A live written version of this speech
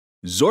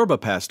Zorba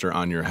Pastor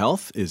on Your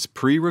Health is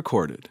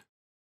pre-recorded.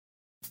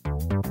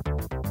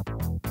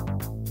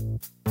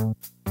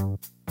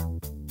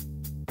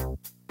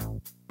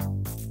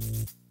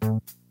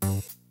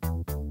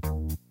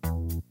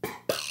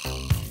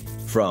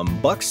 From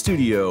Buck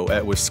Studio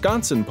at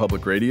Wisconsin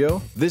Public Radio,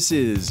 this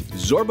is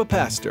Zorba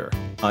Pastor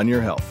on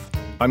Your Health.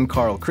 I'm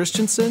Karl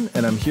Christensen,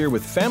 and I'm here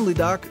with family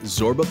doc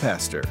Zorba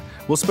Pastor.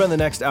 We'll spend the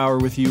next hour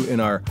with you in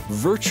our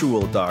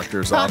virtual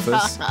doctor's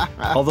office.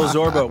 Although,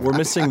 Zorba, we're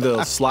missing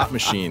the slot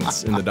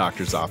machines in the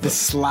doctor's office. The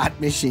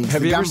slot machines.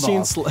 Have you ever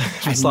seen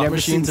slot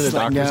machines in a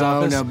doctor's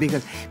office? No,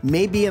 because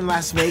maybe in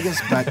Las Vegas,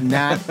 but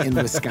not in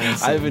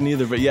Wisconsin. I haven't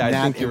either, but yeah, I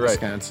think you're right.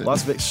 Wisconsin.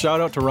 Las Vegas. Shout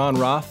out to Ron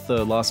Roth,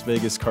 the Las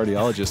Vegas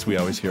cardiologist we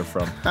always hear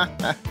from.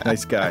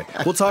 Nice guy.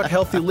 We'll talk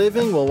healthy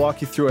living. We'll walk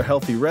you through a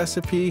healthy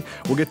recipe.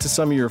 We'll get to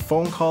some of your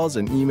phone calls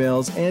and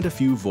emails and a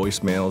few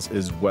voicemails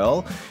as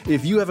well.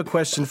 If you have a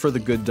question for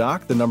the good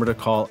doc, the number to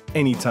call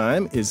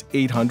anytime is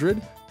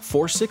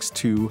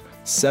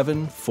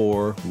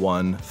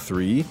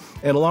 800-462-7413.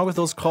 And along with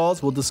those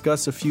calls, we'll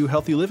discuss a few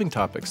healthy living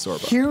topics, Zorba.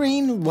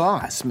 Hearing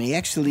loss may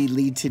actually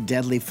lead to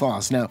deadly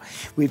falls. Now,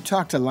 we've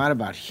talked a lot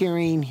about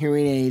hearing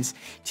aids,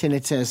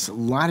 tinnitus, a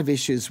lot of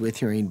issues with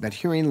hearing, but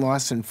hearing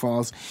loss and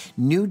falls,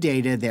 new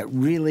data that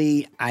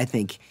really, I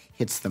think,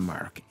 hits the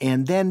mark.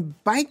 And then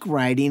bike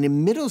riding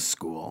in middle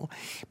school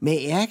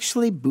may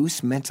actually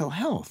boost mental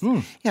health.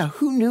 Yeah,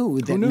 who knew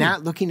that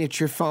not looking at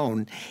your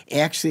phone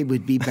actually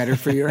would be better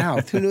for your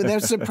health? Who knew?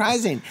 That's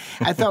surprising.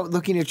 I thought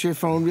looking at your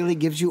phone really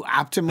gives you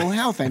optimal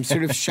health. I'm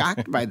sort of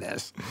shocked by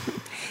this.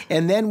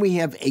 And then we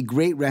have a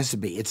great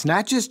recipe. It's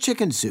not just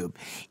chicken soup.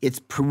 It's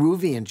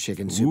Peruvian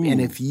chicken soup.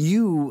 And if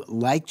you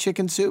like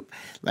chicken soup,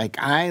 like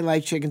I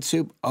like chicken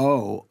soup,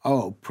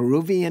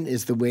 Peruvian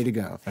is the way to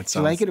go. That you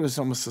like it? It was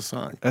almost a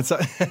song. That's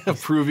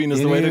Peruvian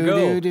is the way to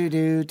go.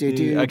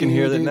 I can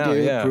hear that now,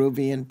 yeah.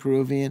 Peruvian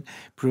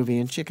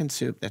chicken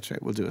soup. That's right.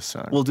 We'll do a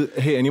song.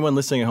 Hey, anyone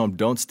listening at home,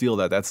 don't steal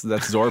that. That's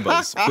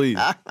Zorba's. Please,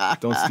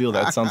 don't steal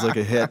that. Sounds like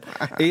a hit.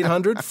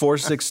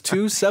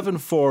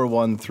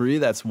 800-462-7413.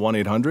 That's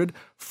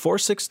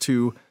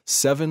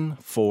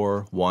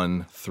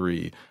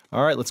 1-800-462-7413.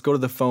 All right, let's go to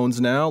the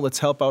phones now. Let's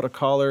help out a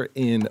caller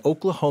in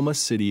Oklahoma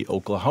City,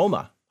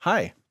 Oklahoma.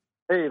 Hi.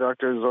 Hey,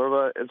 Dr.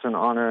 Zorba. It's an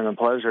honor and a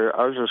pleasure.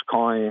 I was just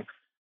calling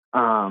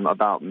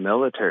about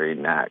military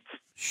neck.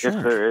 Sure.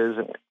 If there is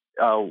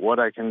what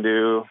I can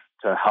do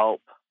to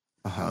help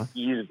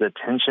ease the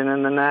tension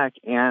in the neck,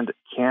 and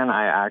can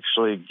I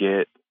actually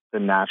get the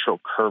natural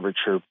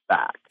curvature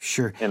back?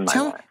 Sure. In my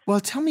neck? Well,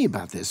 tell me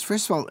about this.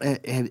 First of all,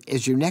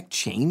 has your neck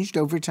changed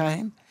over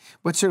time?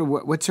 What sort of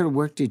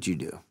work did you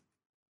do?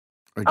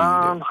 Or do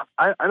you do?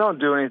 I don't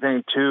do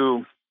anything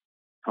too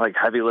like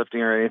heavy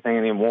lifting or anything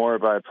anymore,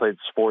 but I played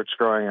sports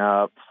growing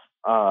up,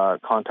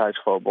 contact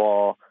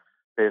football,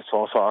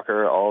 baseball,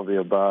 soccer, all of the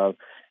above.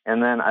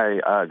 And then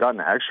I got an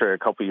x-ray a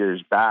couple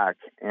years back,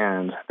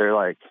 and they're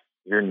like,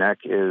 your neck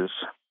is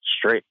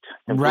straight,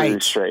 completely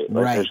straight.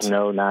 There's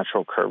no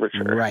natural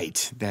curvature.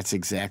 Right. That's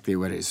exactly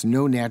what it is.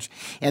 No natural.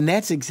 And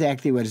that's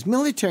exactly what it is.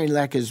 Military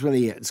neck is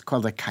really, it's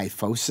called a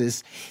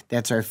kyphosis.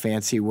 That's our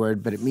fancy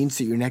word, but it means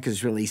that your neck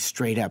is really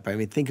straight up. I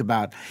mean, think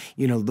about,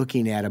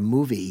 looking at a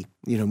movie,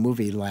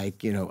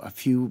 like, a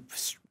few,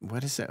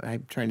 what is that?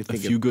 I'm trying to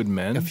think A Few Good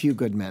Men? A Few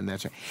Good Men,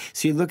 that's right.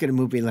 So you look at a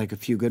movie like A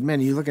Few Good Men,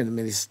 you look at them,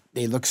 and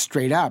they look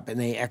straight up, and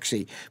they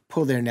actually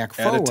pull their neck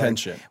forward. At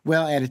attention.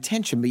 Well, at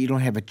attention, but you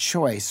don't have a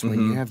choice when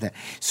you have that.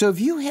 So have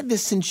you had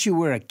this since you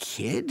were a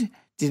kid?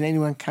 Did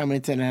anyone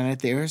comment on it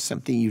there, or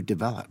something you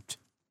developed?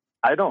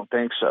 I don't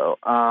think so.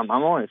 I'm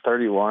only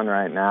 31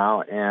 right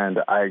now, and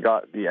I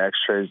got the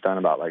x-rays done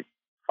about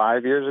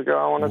 5 years ago,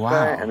 I want to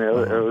say, and it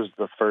was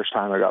the first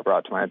time it got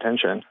brought to my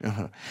attention.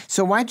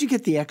 So why'd you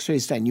get the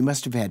x-rays done? You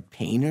must have had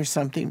pain or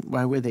something?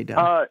 Why were they done?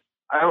 I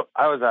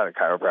was at a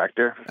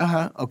chiropractor.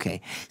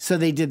 Okay. So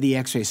they did the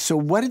x-rays. So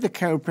what did the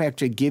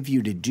chiropractor give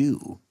you to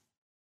do?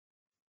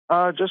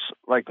 Just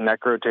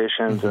neck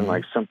rotations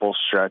and simple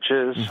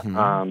stretches.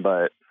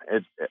 But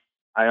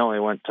I only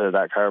went to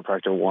that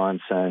chiropractor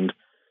once, and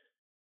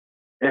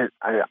I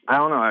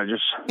don't know. I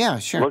just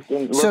looked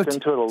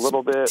into it a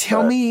little bit.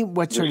 Tell me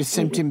what sort of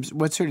symptoms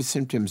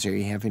are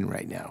you having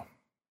right now?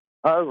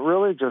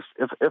 Really, just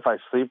if I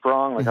sleep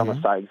wrong, I'm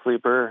a side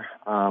sleeper.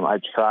 I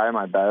try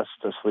my best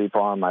to sleep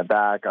on my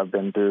back. I've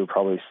been through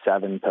probably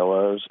 7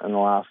 pillows in the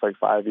last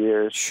 5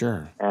 years.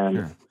 Sure.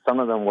 And some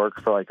of them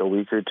work for a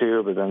week or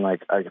two, but then I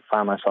can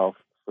find myself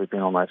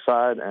sleeping on my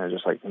side, and it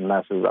just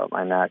messes up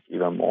my neck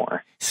even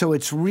more. So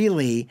it's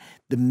really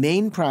the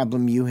main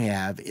problem you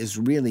have is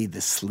really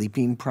the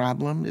sleeping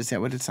problem. Is that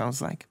what it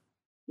sounds like?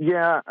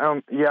 Yeah,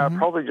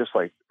 probably just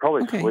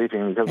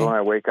sleeping, because when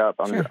I wake up,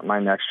 my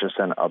neck's just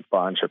in a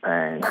bunch of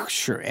pain. Oh,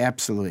 sure,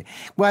 absolutely.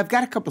 Well, I've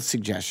got a couple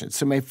suggestions.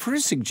 So my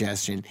first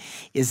suggestion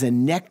is a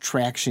neck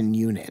traction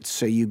unit.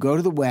 So you go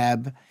to the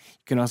web.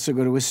 You can also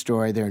go to a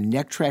store. There are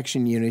neck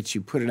traction units.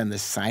 You put it on the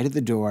side of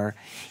the door,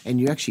 and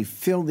you actually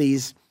fill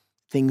these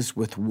things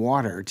with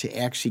water to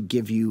actually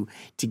give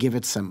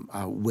it some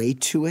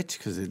weight to it,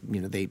 because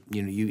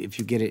if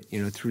you get it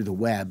through the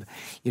web,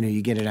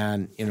 you get it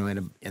on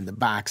in the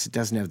box. It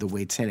doesn't have the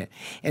weights in it.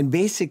 And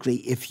basically,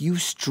 if you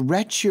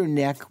stretch your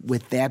neck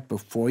with that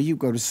before you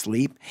go to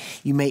sleep,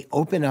 you may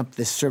open up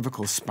the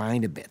cervical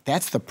spine a bit.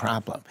 That's the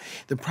problem.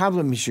 The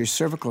problem is your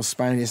cervical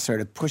spine is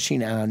sort of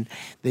pushing on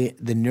the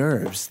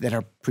nerves that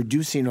are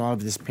producing all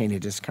of this pain and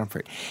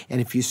discomfort.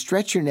 And if you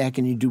stretch your neck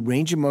and you do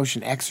range of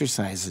motion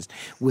exercises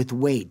with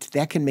weight,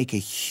 that can make a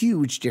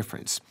huge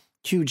difference.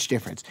 Huge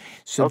difference.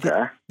 So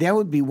that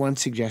would be one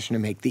suggestion to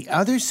make. The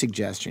other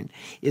suggestion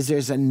is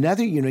there's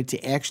another unit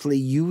to actually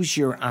use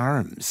your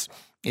arms.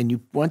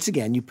 And once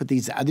again, you put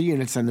these other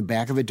units on the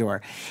back of a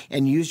door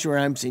and use your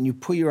arms, and you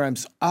pull your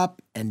arms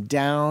up and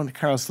down.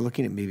 Carl's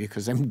looking at me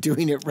because I'm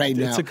doing it right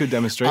now. It's a good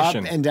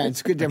demonstration. Up and down.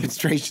 It's a good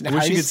demonstration. I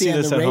wish you could see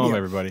this at home,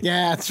 everybody.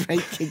 Yeah, that's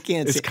right. You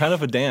can't see. It's kind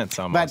of a dance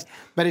almost.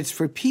 But it's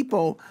for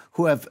people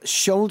who have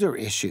shoulder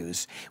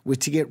issues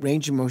to get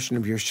range of motion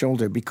of your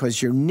shoulder,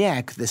 because your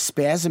neck, the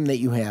spasm that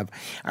you have,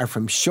 are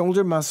from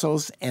shoulder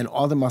muscles and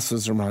all the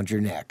muscles around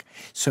your neck.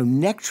 So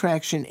neck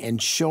traction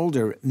and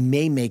shoulder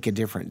may make a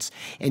difference.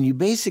 And you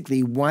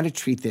basically want to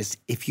treat this,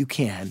 if you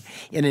can,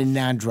 in a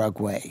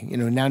non-drug way.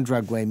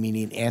 Non-drug way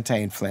meaning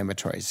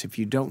anti-inflammatories. If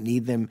you don't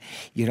need them,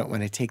 you don't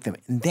want to take them.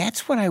 And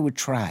that's what I would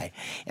try.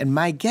 And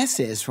my guess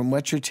is, from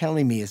what you're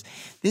telling me, is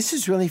this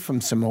is really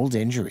from some old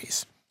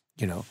injuries,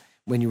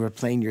 when you were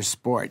playing your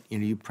sport.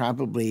 You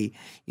probably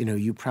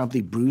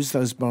bruised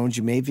those bones.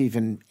 You may have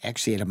even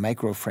actually had a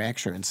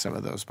microfracture in some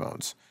of those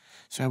bones.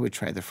 So I would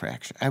try the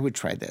fracture. I would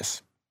try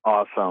this.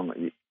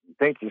 Awesome.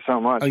 Thank you so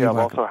much. Oh, I've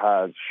also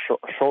had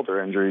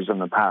shoulder injuries in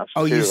the past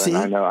too. You see?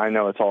 And I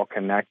know it's all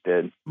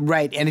connected.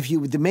 Right. And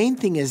the main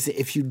thing is,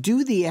 if you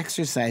do the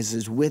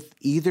exercises with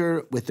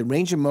the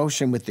range of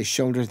motion with the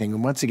shoulder thing,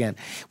 and once again,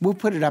 we'll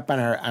put it up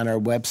on our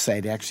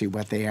website, actually,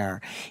 what they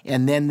are,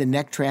 and then the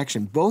neck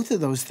traction, both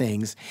of those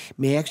things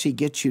may actually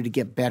get you to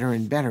get better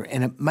and better.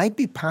 And it might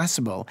be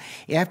possible,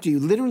 after you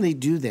literally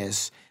do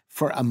this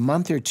for a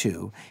month or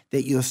two,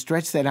 that you'll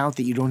stretch that out,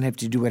 that you don't have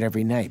to do it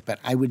every night. But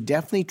I would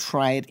definitely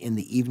try it in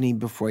the evening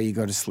before you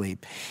go to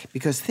sleep.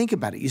 Because think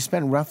about it. You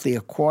spend roughly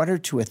a quarter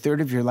to a third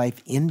of your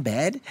life in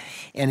bed.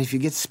 And if you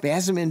get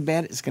spasm in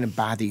bed, it's going to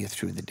bother you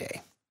through the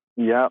day.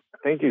 Yeah.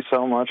 Thank you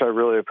so much. I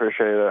really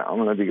appreciate it. I'm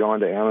going to be going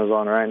to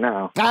Amazon right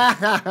now.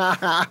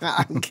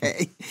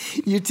 Okay.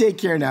 You take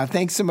care now.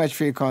 Thanks so much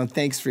for your call, and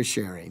thanks for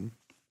sharing.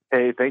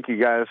 Hey, thank you,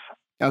 guys.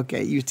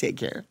 Okay. You take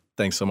care.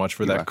 Thanks so much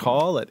for that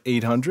call at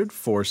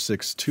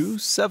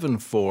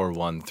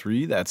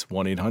 800-462-7413. That's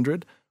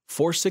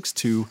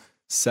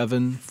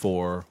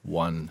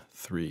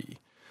 1-800-462-7413.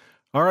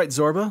 All right,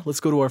 Zorba, let's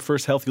go to our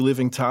first healthy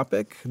living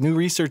topic. New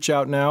research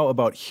out now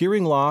about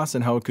hearing loss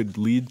and how it could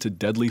lead to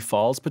deadly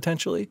falls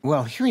potentially.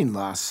 Well, hearing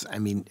loss,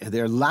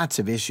 there are lots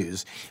of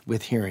issues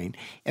with hearing.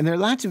 And there are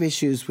lots of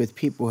issues with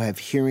people who have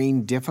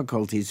hearing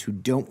difficulties who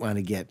don't want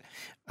to get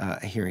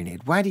a hearing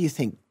aid. Why do you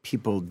think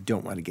people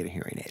don't want to get a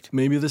hearing aid?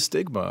 Maybe the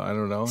stigma. I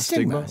don't know.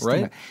 Stigma.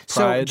 Right? Pride.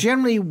 So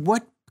generally,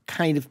 what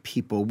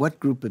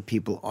group of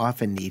people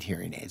often need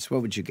hearing aids?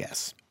 What would you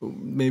guess?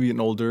 Maybe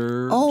an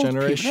older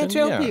generation.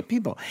 People. That's old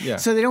people. Yeah.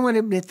 So they don't want to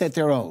admit that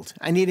they're old.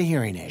 I need a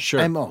hearing aid. Sure.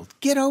 I'm old.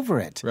 Get over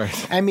it. Right.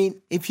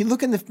 If you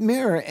look in the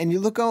mirror and you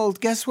look old,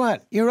 guess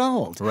what? You're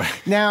old.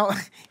 Right. Now,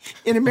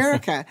 in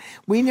America,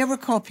 we never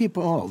call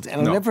people old.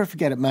 And I'll never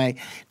forget it. My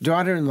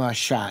daughter-in-law,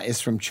 Sha,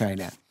 is from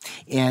China.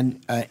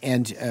 And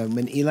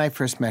when Eli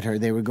first met her,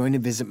 they were going to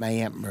visit my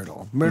Aunt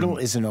Myrtle. Myrtle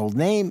is an old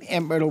name.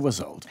 Aunt Myrtle was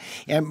old.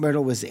 Aunt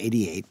Myrtle was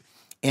 88.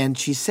 And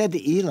she said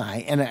to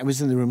Eli, and I was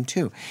in the room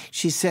too,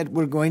 she said,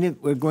 we're going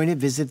to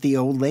visit the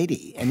old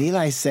lady. And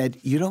Eli said,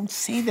 you don't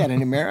say that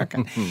in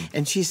America.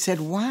 And she said,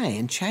 why?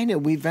 In China,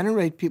 we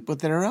venerate people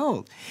that are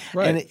old.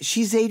 Right. And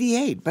she's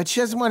 88, but she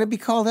doesn't want to be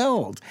called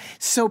old.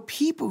 So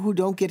people who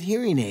don't get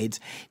hearing aids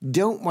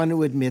don't want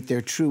to admit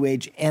their true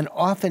age and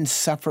often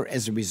suffer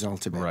as a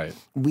result of it. Right.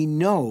 We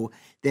know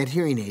that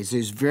hearing aids,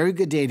 there's very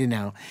good data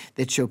now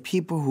that show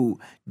people who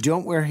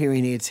don't wear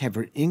hearing aids have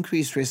an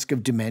increased risk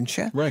of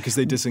dementia. Right, because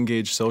they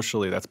disengage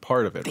socially. That's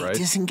part of it, right? They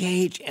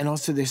disengage, and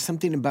also there's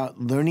something about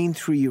learning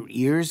through your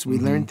ears. We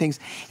learn things.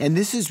 And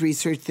this is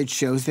research that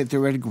shows that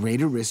they're at a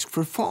greater risk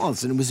for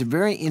falls. And it was a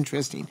very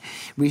interesting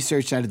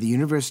research out of the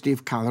University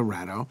of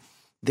Colorado.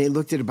 They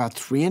looked at about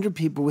 300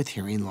 people with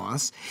hearing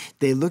loss.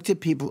 They looked at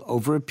people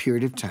over a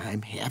period of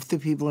time. Half the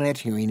people had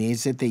hearing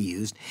aids that they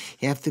used,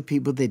 half the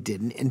people that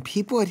didn't. And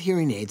people with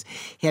hearing aids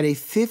had a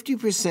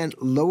 50%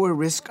 lower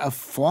risk of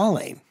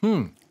falling.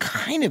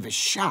 Kind of a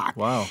shock.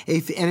 Wow.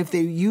 And if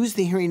they used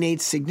the hearing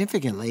aids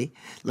significantly,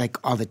 like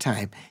all the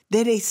time, they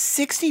had a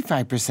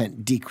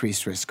 65%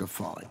 decreased risk of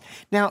falling.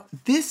 Now,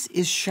 this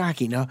is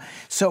shocking. Now,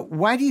 so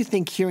why do you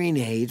think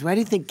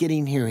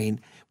getting hearing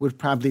would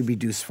probably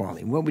reduce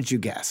falling. What would you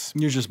guess?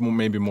 You're just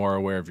maybe more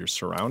aware of your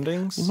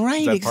surroundings?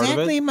 Right, Is that exactly. part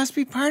of It must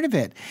be part of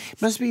it.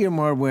 It must be you're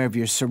more aware of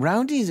your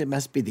surroundings. It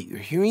must be that you're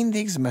hearing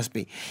things. It must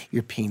be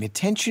you're paying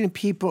attention to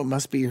people. It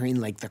must be you're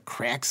hearing like the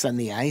cracks on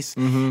the ice.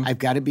 I've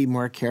got to be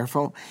more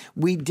careful.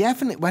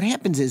 What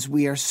happens is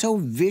we are so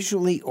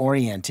visually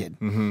oriented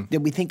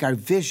that we think our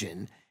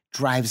vision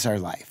drives our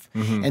life.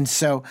 And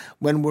so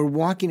when we're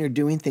walking or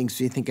doing things,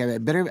 you think, I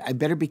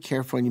better be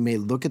careful, and you may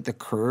look at the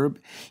curb,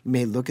 you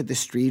may look at the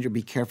street or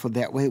be careful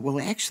that way. Well,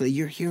 actually,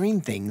 you're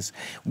hearing things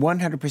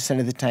 100%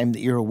 of the time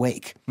that you're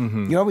awake.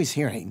 You're always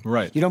hearing.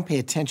 Right. You don't pay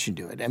attention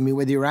to it. I mean,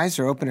 whether your eyes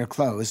are open or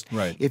closed,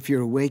 right. If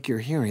you're awake, you're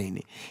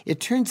hearing. It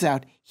turns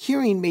out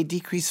hearing may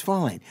decrease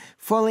falling.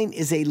 Falling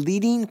is a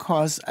leading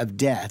cause of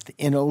death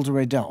in older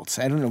adults.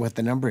 I don't know what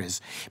the number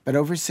is, but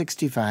over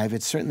 65,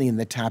 it's certainly in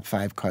the top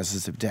 5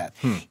 causes of death.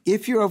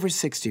 If you're over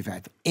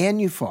 65 and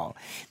you fall,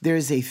 there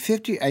is a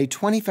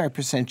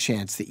 25%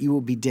 chance that you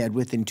will be dead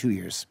within 2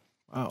 years.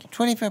 Wow.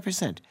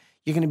 25%.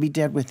 You're going to be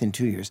dead within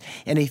 2 years.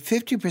 And a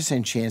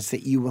 50% chance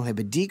that you will have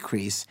a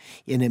decrease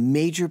in a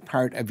major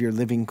part of your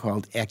living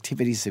called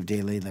activities of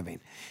daily living.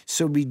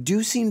 So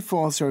reducing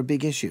falls are a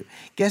big issue.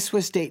 Guess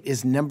what state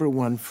is number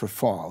 1 for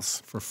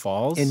falls? For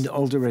falls? In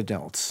older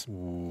adults.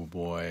 Oh,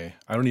 boy.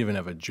 I don't even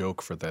have a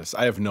joke for this.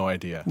 I have no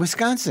idea.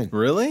 Wisconsin.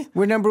 Really?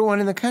 We're number 1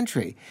 in the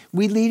country.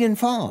 We lead in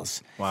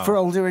falls Wow. for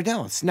older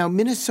adults. Now,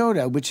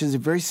 Minnesota, which is a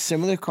very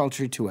similar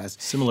culture to us.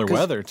 Similar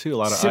weather, too. A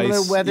lot of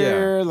similar ice.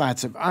 Weather,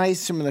 lots of ice,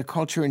 similar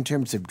culture in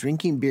terms of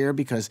drinking beer,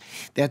 because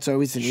that's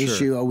always an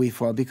issue. Oh, we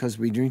fall because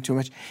we drink too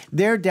much.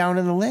 They're down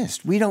on the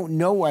list. We don't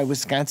know why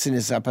Wisconsin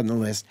is up on the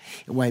list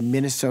and why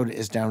Minnesota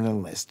is down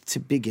on the list. It's a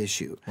big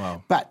issue.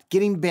 Wow. But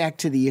getting back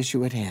to the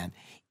issue at hand,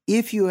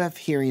 if you have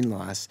hearing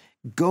loss,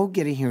 go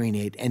get a hearing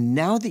aid. And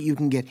now that you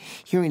can get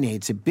hearing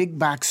aids at big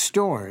box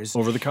stores.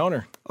 Over the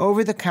counter.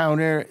 Over the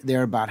counter,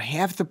 they're about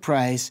half the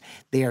price.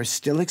 They are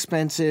still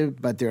expensive,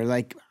 but they're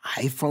like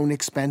iPhone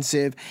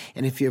expensive.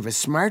 And if you have a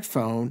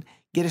smartphone,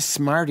 get a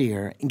smart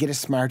ear and get a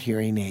smart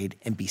hearing aid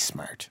and be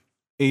smart.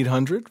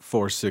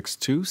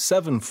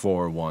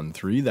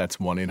 800-462-7413. That's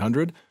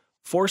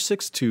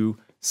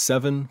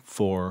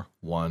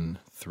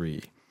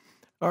 1-800-462-7413.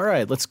 All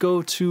right, let's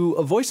go to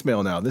a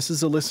voicemail now. This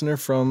is a listener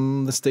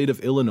from the state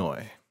of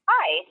Illinois.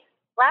 Hi.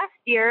 Last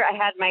year, I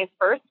had my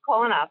first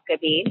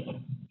colonoscopy,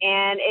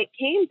 and it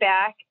came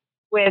back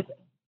with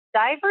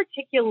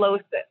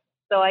diverticulosis.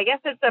 So I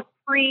guess it's a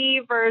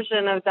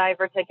pre-version of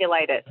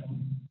diverticulitis.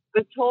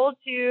 Was told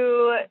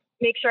to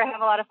make sure I have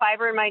a lot of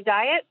fiber in my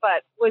diet,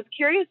 but was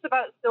curious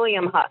about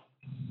psyllium husk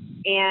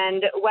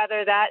and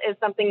whether that is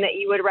something that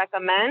you would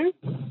recommend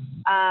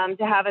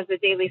to have as a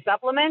daily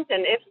supplement,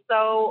 and if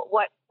so,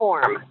 what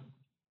form?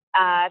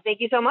 Thank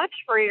you so much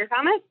for your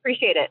comments.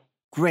 Appreciate it.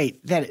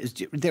 Great.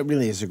 That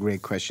really is a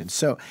great question.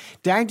 So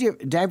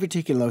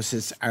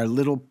diverticulosis are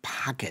little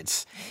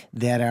pockets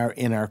that are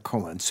in our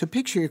colon. So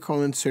picture your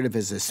colon sort of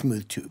as a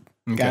smooth tube.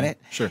 Okay, Got it?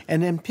 sure.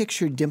 And then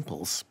picture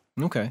dimples.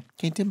 Okay,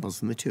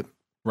 dimples in the tube.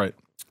 right.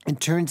 It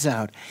turns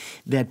out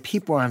that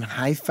people on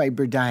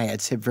high-fiber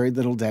diets have very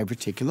little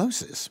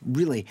diverticulosis,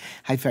 really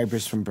high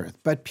fibers from birth.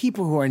 But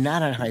people who are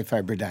not on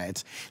high-fiber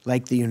diets,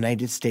 like the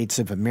United States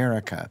of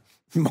America,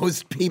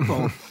 most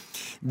people,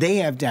 they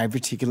have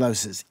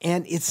diverticulosis.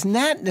 And it's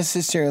not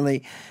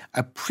necessarily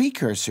a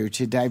precursor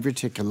to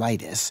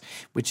diverticulitis,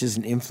 which is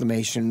an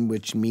inflammation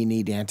which may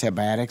need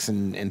antibiotics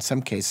and, in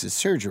some cases,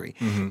 surgery.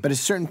 But a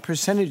certain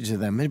percentage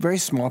of them, a very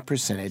small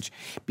percentage,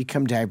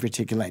 become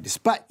diverticulitis.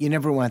 But you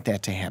never want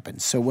that to happen.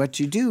 So what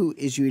you do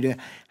is you eat a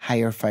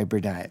higher fiber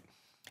diet.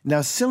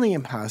 Now,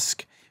 psyllium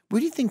husk, where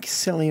do you think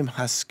psyllium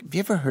husk, have you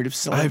ever heard of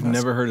psyllium husk? I've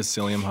never heard of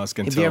psyllium husk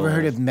until... Have you ever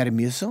heard of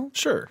Metamucil?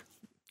 Sure.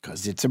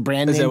 Because it's a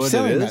brand name. Is that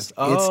what psyllium it is? husk.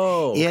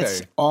 Oh,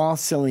 It's okay. all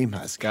psyllium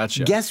husk.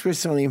 Gotcha. Guess where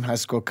psyllium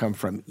husk will come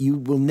from. You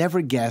will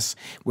never guess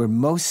where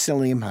most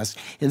psyllium husk.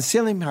 And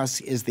psyllium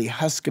husk is the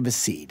husk of a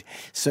seed.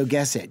 So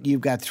guess it.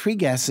 You've got 3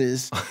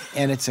 guesses,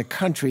 and it's a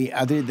country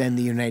other than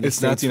the United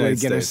States. Not the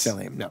United where you States. get our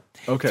psyllium. No.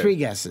 Okay. 3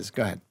 guesses.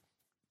 Go ahead.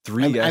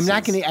 3 guesses.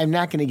 I'm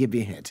not gonna give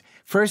you a hint.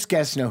 First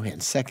guess, no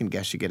hint. Second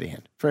guess, you get a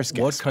hint. First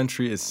guess. What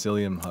country is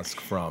psyllium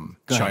husk from?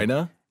 Go ahead.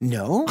 China?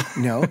 No,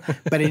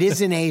 but it is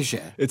in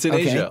Asia. It's in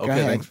Asia. Go Okay,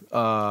 ahead. thanks.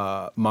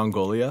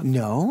 Mongolia?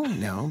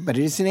 No, but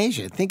it is in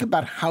Asia. Think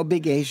about how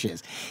big Asia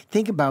is.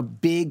 Think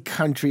about big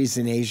countries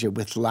in Asia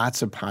with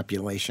lots of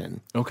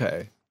population.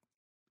 Okay.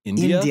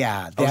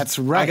 India? That's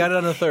right. I got it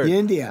on the third.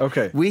 India.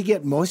 Okay. We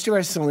get most of our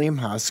psyllium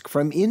husk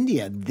from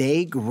India.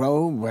 They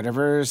grow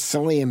whatever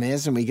psyllium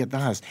is, and we get the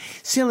husk.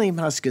 Psyllium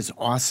husk is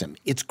awesome.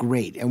 It's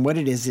great. And what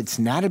it is, it's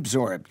not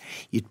absorbed.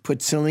 You put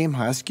psyllium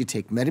husk, you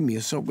take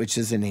Metamucil, which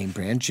is a name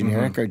brand.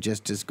 Generic are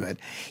just as good.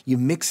 You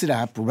mix it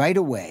up right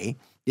away.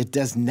 It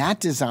does not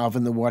dissolve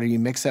in the water you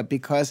mix up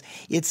because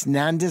it's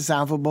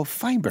non-dissolvable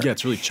fiber. Yeah,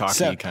 it's really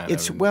chalky kind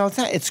of. Well, it's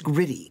not. It's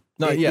gritty.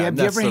 No, yeah. Have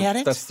you ever had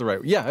it? That's the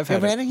right. Yeah, I've had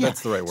Ever it. had it? Yeah.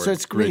 That's the right word. So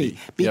it's gritty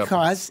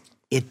because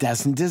it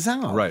doesn't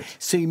dissolve. Right.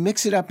 So you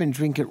mix it up and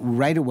drink it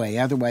right away.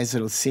 Otherwise,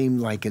 it'll seem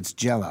like it's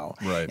Jell-O.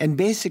 Right. And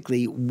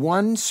basically,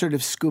 one sort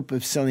of scoop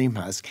of psyllium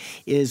husk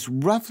is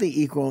roughly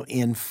equal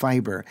in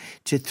fiber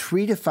to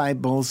 3 to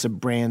 5 bowls of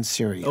bran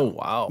cereal. Oh,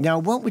 wow. Now,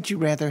 what would you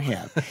rather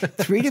have?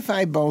 3 to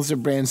 5 bowls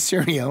of bran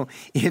cereal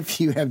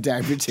if you have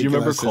diverticulosis. Do you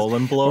remember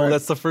Colon Blow? Or-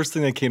 That's the first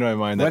thing that came to my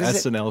mind. That What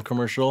is it? SNL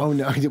commercial. Oh,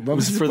 no. What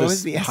was for what this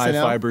was the high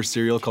SNL? fiber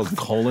cereal called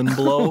Colon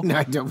Blow. No,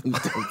 I don't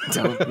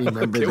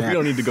remember Okay, that. we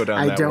don't need to go down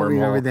I that don't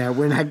remember wormhole. that.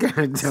 We're not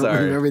going to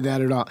Sorry. remember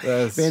that at all.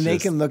 That's And they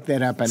just can look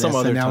that up on some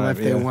other SNL time, if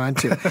they yeah. want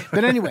to.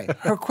 But anyway,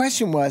 her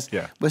question was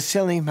Yeah.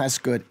 psyllium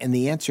husk good? And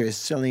the answer is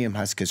psyllium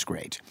husk is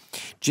great.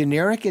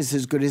 Generic is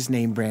as good as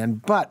name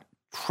brand, but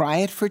try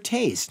it for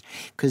taste,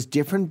 because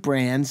different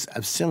brands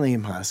of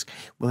psyllium husk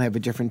will have a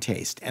different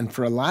taste. And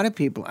for a lot of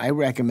people, I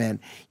recommend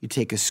you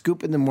take a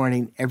scoop in the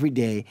morning every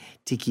day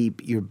to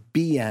keep your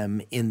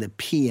BM in the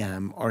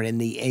PM or in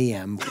the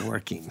AM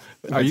working.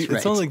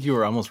 It sounds like you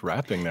were almost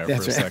rapping there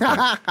That's for a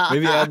right. second.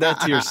 Maybe add that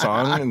to your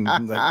song,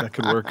 and that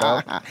could work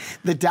out.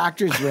 The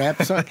doctor's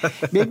rap song.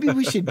 Maybe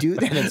we should do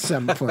that at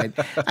some point.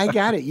 I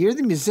got it. You're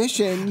the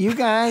musician. You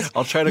guys.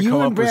 I'll try to you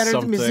come and up with Brad are the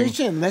something.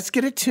 musician. Let's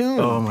get a tune.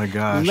 Oh, my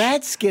gosh.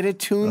 Let's get a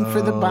tune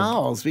for the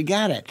bowels. We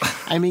got it.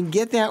 I mean,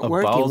 get that A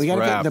working. bowels We got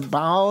to rap. get the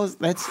bowels.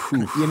 Let's.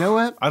 You know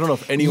what? I don't know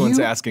if anyone's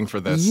You- asking for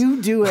this.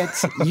 You do it.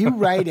 You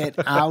write it.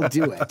 I'll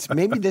do it.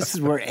 Maybe this is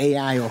where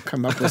AI will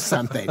come up with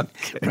something,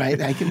 right?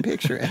 I can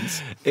picture it.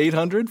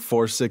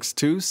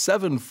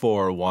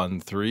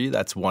 800-462-7413.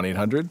 That's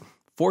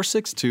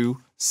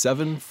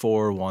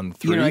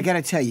 1-800-462-7413. You know, I got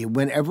to tell you,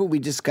 whenever we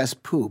discuss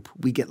poop,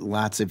 we get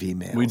lots of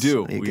emails. We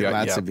do. We We get got-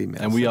 lots yeah. of emails.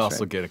 And we That's also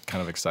right. get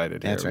kind of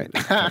excited That's here.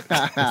 right.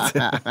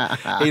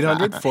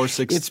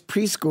 800-462. It's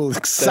preschool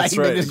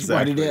excitement right, is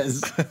what it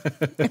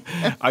exactly. is.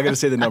 I got to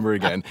say the number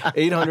again.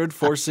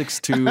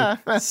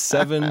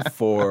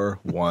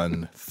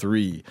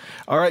 800-462-7413.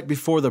 All right,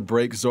 before the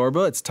break,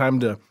 Zorba, it's time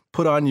to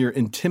put on your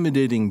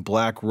intimidating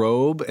black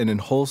robe and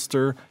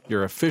enholster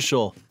your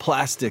official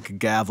plastic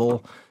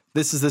gavel.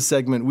 This is the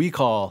segment we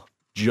call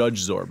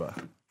Judge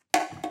Zorba.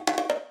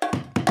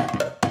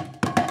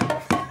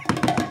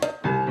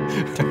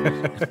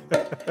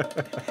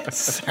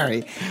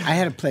 Sorry, I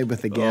had to play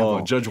with the gavel.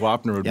 Oh, Judge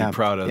Wapner would be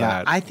proud of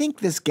that. I think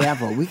this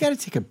gavel, we got to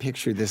take a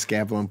picture of this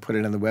gavel and put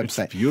it on the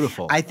website. It's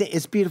beautiful. I think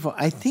it's beautiful.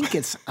 I think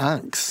it's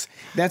onx.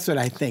 That's what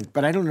I think,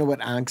 but I don't know what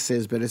onx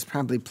is, but it's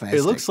probably plastic.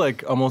 It looks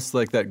like almost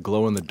like that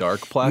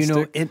glow-in-the-dark plastic.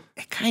 You know, it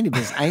kind of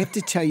is. I have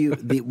to tell you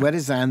what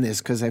is on this,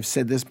 because I've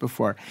said this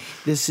before.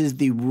 This is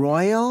the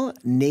Royal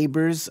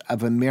Neighbors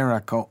of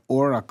America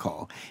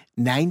Oracle,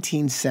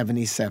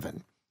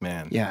 1977.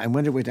 Man. Yeah, I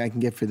wonder what I can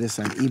get for this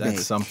on eBay.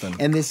 That's something.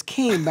 And this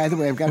came, by the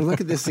way, I've got to look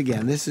at this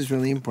again. This is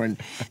really important.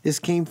 This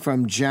came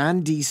from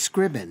John D.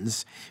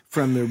 Scribbins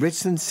from the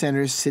Richland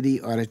Center City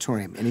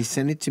Auditorium. And he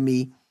sent it to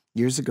me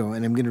years ago,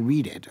 and I'm going to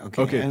read it.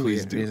 Okay,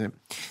 please do.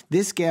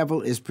 This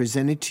gavel is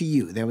presented to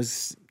you, that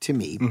was to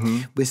me,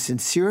 with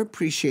sincere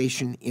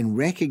appreciation in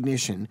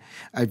recognition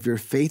of your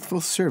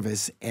faithful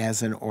service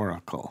as an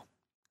oracle.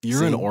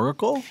 You're an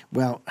oracle?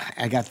 Well,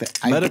 I got the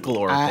Medical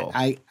oracle.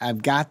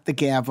 I've got the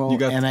gavel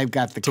and I've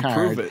got the to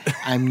card. prove it.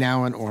 I'm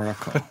now an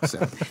oracle. So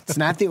it's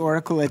not the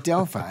oracle at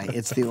Delphi;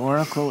 it's the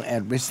oracle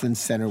at Richland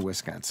Center,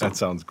 Wisconsin. That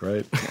sounds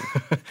great.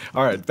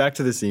 All right, back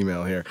to this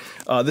email here.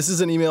 This is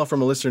an email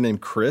from a listener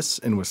named Chris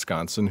in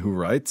Wisconsin who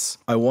writes,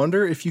 I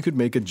wonder if you could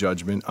make a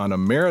judgment on a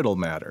marital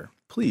matter.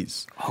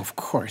 Please. Of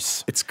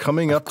course. It's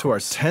coming up to our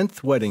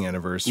 10th wedding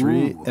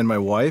anniversary, and my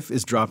wife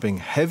is dropping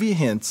heavy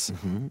hints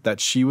that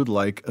she would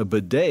like a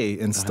bidet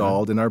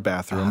installed in our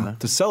bathroom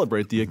to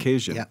celebrate the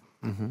occasion. Yeah.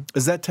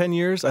 Is that 10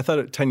 years? I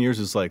thought 10 years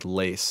is like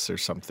lace or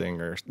something,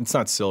 or it's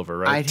not silver,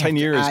 right? 10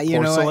 years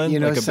porcelain,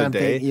 like a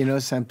bidet. You know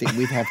something?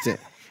 We'd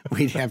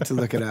have to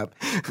look it up.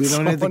 We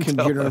don't have the Someone tell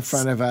computer in us.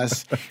 front of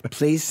us.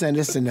 Please send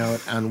us a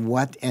note on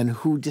what and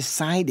who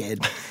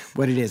decided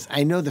what it is.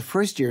 I know the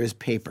first year is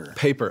paper.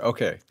 Paper,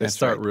 okay. They That's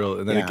start right. real,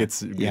 and then it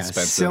gets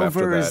expensive Silver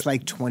after that. is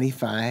like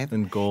 25.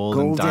 And gold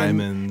and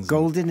diamonds.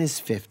 Golden is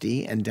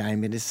 50 and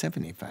diamond is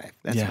 75.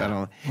 That's Yeah. about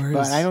all. Where's-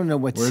 But I don't know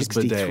what where's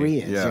 63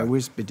 bidet? is. Yeah.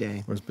 Where's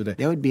bidet? Where's bidet?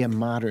 That would be a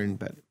modern,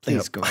 but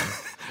please go on.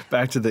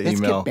 Back to the Let's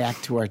email. get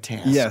back to our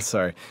task. Yeah,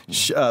 sorry.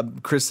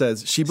 Chris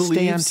says she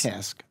believes Stay on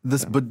task.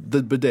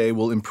 the bidet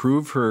will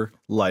improve her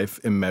life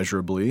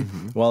immeasurably,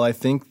 while I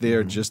think they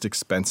are just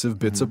expensive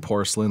bits of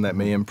porcelain that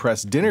may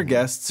impress dinner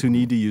guests who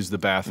need to use the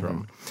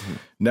bathroom.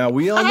 Now,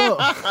 we all know.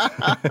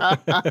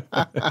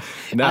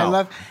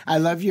 Now, I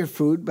love your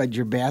food, but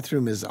your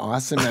bathroom is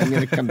awesome. I'm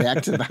going to come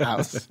back to the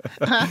house.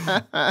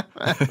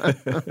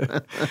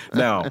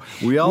 now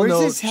we all Where's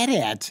know. his head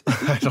at?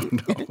 I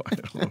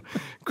don't know.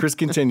 Chris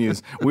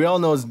continues. We all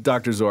know,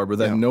 Dr. Zorba,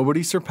 that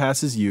nobody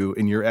surpasses you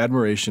in your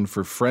admiration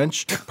for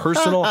French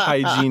personal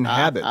hygiene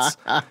habits.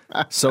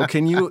 So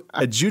can you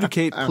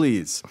adjudicate,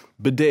 please?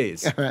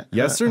 Bidets,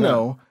 yes or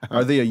no?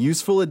 Are they a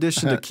useful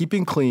addition to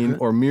keeping clean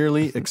or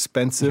merely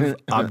expensive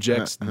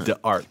objects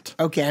d'art?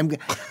 Okay,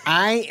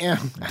 I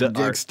am D'art.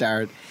 Dick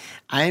Start.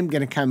 I am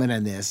going to comment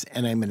on this,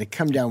 and I'm going to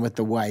come down with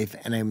the wife,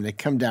 and I'm going to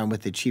come down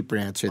with the cheaper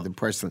answer, the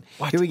porcelain.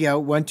 What? Here we go.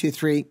 1, 2,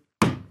 3.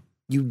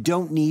 You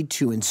don't need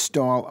to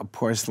install a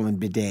porcelain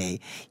bidet.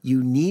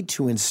 You need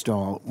to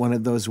install one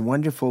of those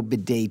wonderful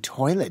bidet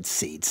toilet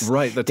seats.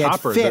 Right, the that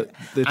topper, fit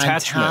the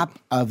attachment. on top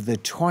of the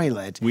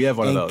toilet. We have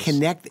one of those.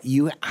 Connect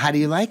you. How do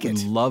you like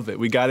it? Love it.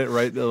 We got it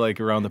right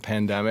like around the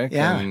pandemic.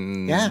 Yeah,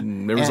 and yeah.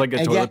 There was like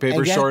a toilet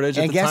paper shortage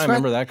at the time. What?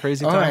 Remember that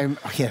crazy time?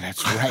 Yeah,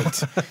 that's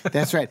right.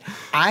 That's right.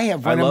 I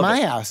have one in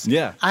my house.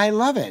 Yeah. I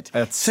love it.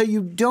 So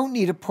you don't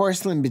need a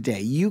porcelain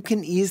bidet. You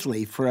can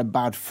easily, for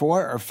about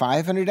 $400 or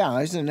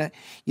 $500, and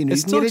you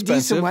It's can still get a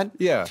decent one.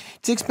 Yeah.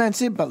 It's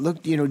expensive, but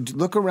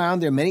look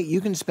around. There are many.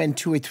 You can spend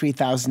 $2,000 or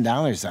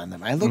 $3,000 on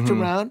them. I looked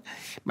around.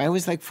 Mine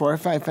was like $400 or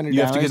 $500.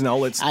 You have to get an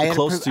outlet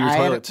close to your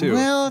toilet too.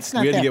 Well, it's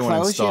not we had that to get one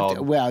close. installed.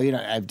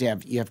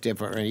 You have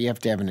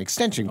to have an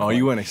extension cord. Oh,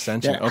 you went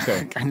extension?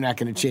 Okay. I'm not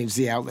going to change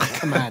the outlet.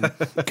 Come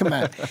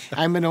on.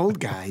 I'm an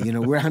old guy.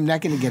 Where I'm not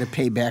going to get a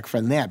payback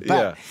from that.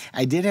 But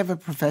I did have a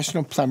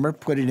professional plumber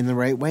put it in the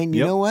right way. And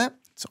you know what?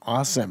 It's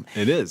awesome.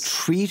 It is.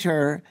 Treat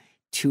her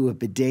to a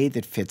bidet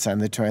that fits on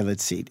the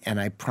toilet seat,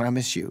 and I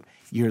promise you,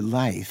 your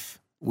life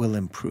will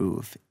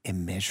improve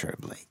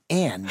immeasurably.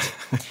 And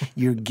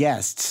your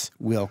guests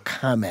will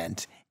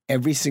comment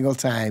every single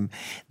time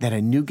that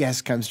a new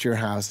guest comes to your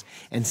house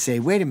and say,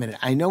 wait a minute,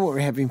 I know what we're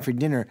having for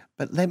dinner,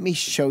 but let me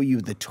show you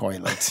the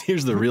toilet.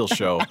 Here's the real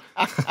show.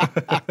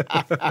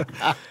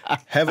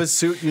 Have a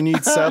suit you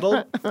need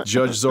settled?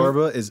 Judge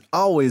Zorba is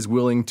always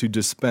willing to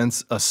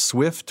dispense a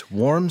swift,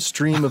 warm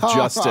stream of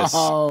justice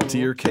to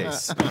your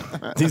case.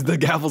 The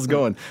gavel's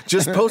going.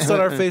 Just post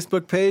on our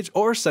Facebook page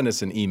or send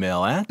us an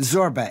email at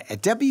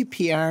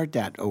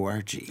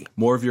zorba@wpr.org.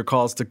 More of your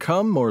calls to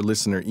come, more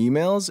listener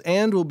emails,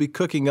 and we'll be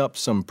cooking up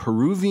some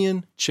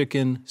Peruvian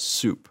chicken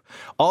soup.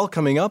 All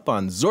coming up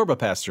on Zorba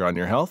Pastor on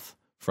Your Health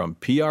from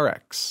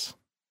PRX.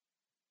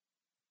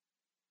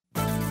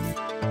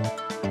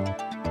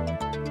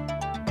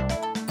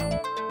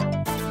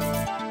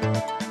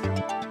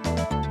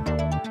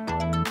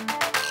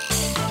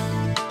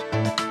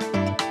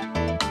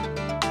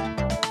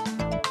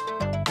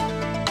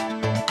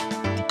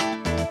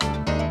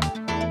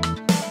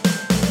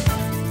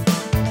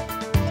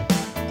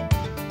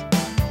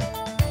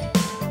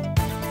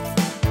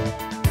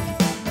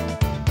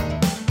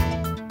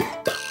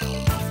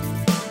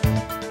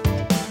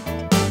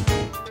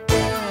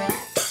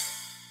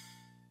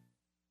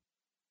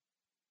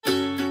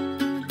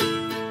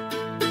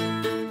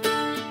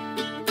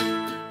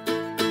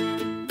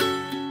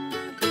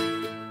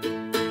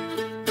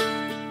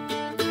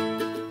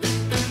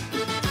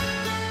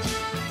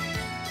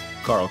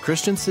 Karl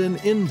Christensen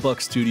in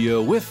Buck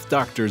Studio with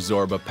Dr.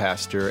 Zorba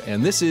Pastor,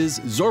 and this is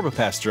Zorba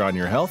Pastor on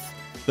Your Health.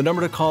 The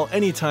number to call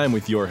anytime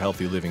with your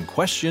healthy living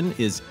question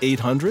is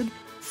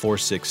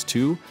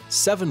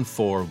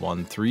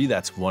 800-462-7413.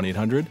 That's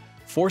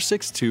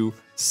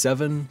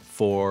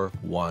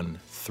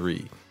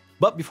 1-800-462-7413.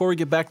 But before we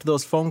get back to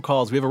those phone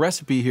calls, we have a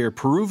recipe here,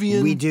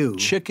 Peruvian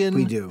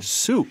chicken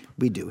soup.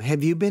 We do.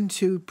 Have you been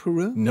to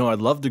Peru? No,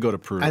 I'd love to go to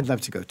Peru. I'd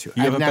love to go too.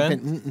 You haven't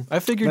been? I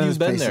figured you've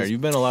been there. You've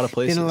been a lot of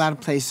places. Been a lot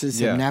of places.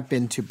 Have not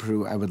been to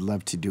Peru. I would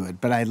love to do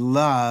it. But I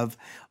love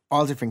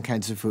all different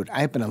kinds of food.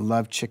 I happen to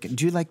love chicken.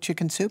 Do you like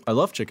chicken soup? I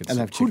love chicken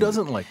soup. Who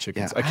doesn't like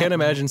chicken soup? I can't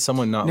imagine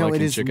someone not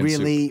liking chicken soup. No, it is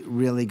really,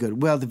 really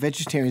good. Well, the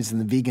vegetarians and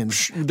the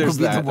vegans There's will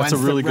be that. the ones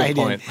That's a really good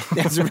point.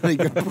 That's a really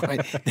good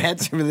point.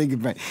 That's a really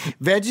good point.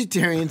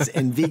 Vegetarians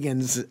and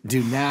vegans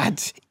do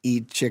not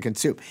eat chicken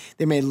soup.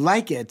 They may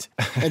like it,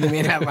 or they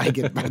may not like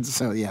it. But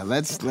so yeah,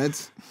 let's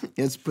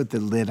put the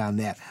lid on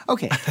that.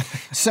 Okay,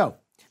 so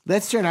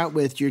let's start out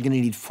with you're going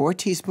to need 4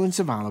 teaspoons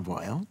of olive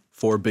oil,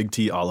 4 big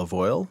T olive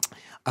oil,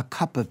 a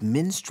cup of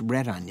minced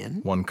red onion,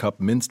 1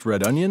 cup minced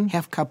red onion,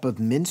 half cup of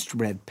minced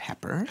red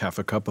pepper, half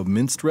a cup of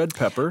minced red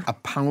pepper, a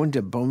pound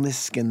of boneless,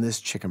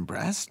 skinless chicken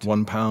breast,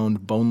 1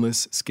 pound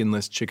boneless,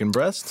 skinless chicken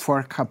breast,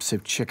 4 cups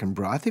of chicken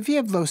broth. If you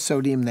have low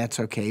sodium, that's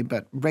okay,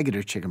 but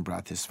regular chicken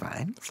broth is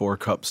fine. 4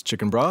 cups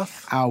chicken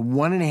broth,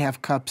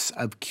 1.5 cups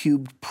of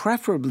cubed,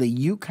 preferably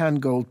Yukon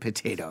Gold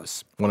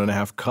potatoes.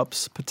 1.5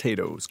 cups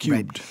potatoes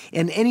cubed. Right.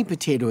 And any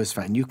potato is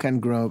fine.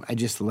 Yukon Grove, I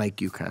just like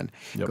Yukon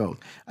Gold.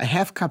 A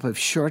half cup of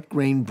short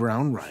grain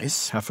brown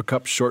rice. Half a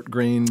cup short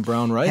grain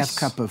brown rice. Half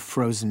cup of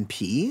frozen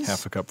peas.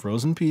 Half a cup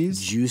frozen peas.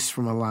 Juice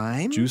from a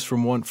lime. Juice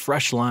from 1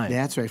 fresh lime.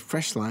 That's right,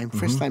 fresh lime.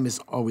 Fresh lime is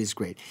always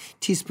great.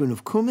 Teaspoon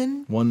of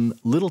cumin. 1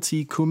 little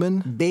tea cumin.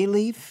 Bay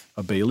leaf.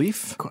 A bay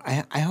leaf.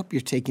 I hope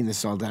you're taking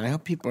this all down. I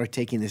hope people are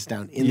taking this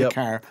down in the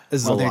car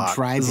while they're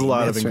driving. There's a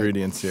lot of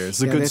ingredients here.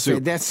 It's a good soup.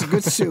 Right. That's a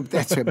good soup.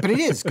 That's right. But it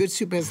is. Good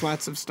soup has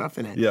lots of stuff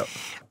in it. Yep.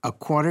 A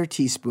 1/4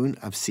 teaspoon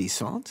of sea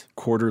salt.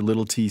 1/4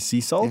 little tea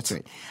sea salt. That's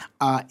right.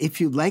 If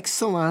you like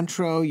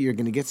cilantro, you're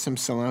going to get some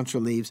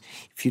cilantro leaves.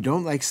 If you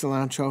don't like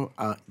cilantro,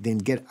 then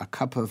get a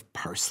cup of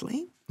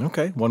parsley.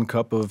 Okay, 1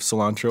 cup of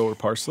cilantro or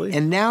parsley.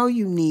 And now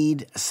you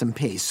need some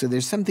paste. So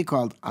there's something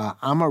called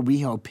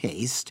amarillo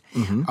paste,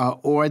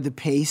 or the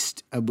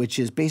paste, which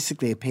is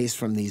basically a paste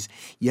from these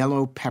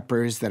yellow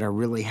peppers that are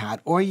really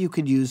hot. Or you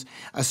could use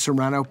a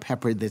serrano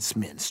pepper that's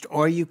minced.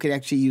 Or you could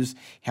actually use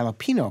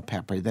jalapeno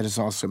pepper that is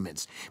also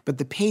minced. But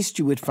the paste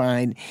you would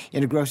find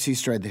in a grocery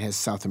store that has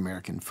South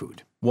American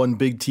food. 1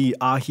 big tea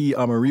ají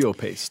amarillo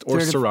paste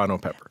or serrano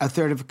pepper. A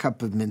third of a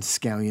cup of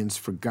minced scallions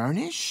for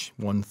garnish.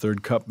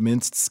 1/3 cup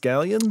minced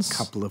scallions.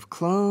 Couple of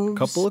cloves.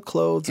 Couple of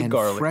cloves of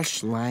garlic. And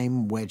fresh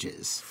lime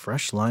wedges.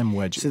 Fresh lime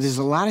wedges. So there's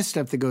a lot of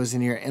stuff that goes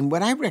in here. And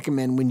what I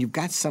recommend when you've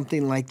got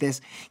something like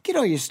this, get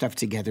all your stuff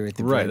together at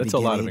the very Right, that's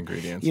beginning. a lot of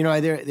ingredients. You know,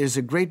 there's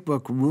a great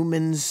book,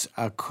 Ruman's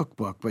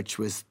Cookbook, which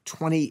was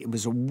it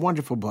was a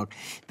wonderful book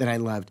that I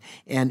loved,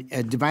 and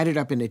divided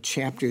up into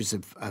chapters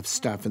of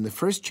stuff. And the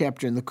first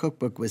chapter in the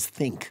cookbook was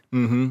Think.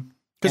 Mm-hmm.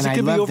 Because it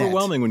can be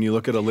overwhelming when you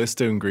look at a list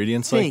of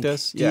ingredients like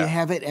this. Do you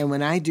have it? And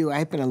when I do, I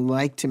happen to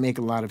like to make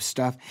a lot of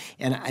stuff,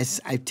 and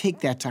I take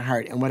that to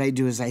heart. And what I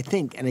do is I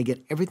think, and I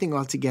get everything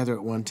all together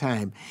at one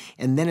time,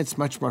 and then it's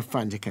much more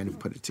fun to kind of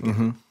put it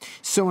together.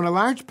 So in a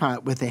large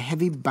pot with a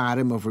heavy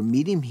bottom over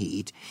medium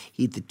heat,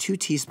 heat the 2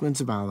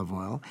 teaspoons of olive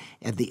oil,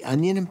 add the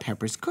onion and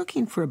peppers,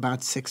 cooking for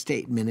about 6 to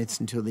 8 minutes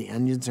until the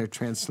onions are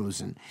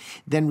translucent.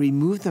 Then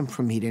remove them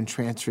from heat and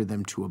transfer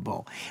them to a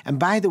bowl. And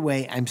by the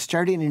way, I'm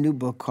starting a new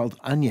book called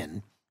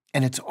Onion.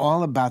 And it's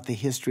all about the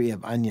history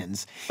of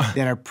onions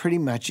that are pretty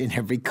much in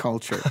every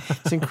culture.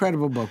 It's an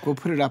incredible book. We'll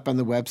put it up on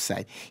the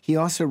website. He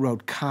also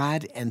wrote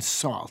Cod and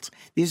Salt.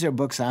 These are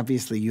books,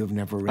 obviously, you have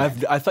never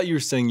read. I thought you were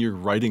saying you're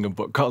writing a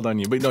book called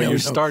Onion, but no, you're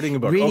starting a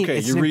book. You're reading a book.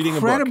 It's an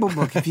incredible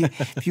book.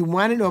 If you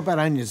want to know about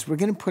onions, we're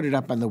going to put it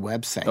up on the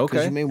website.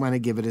 Because you may want to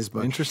give it his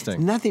book.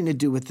 Interesting. Nothing to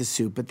do with the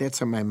soup, but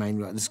that's on my mind.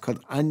 It's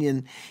called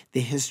Onion, the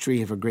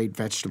History of a Great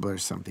Vegetable or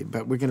something.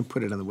 But we're going to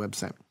put it on the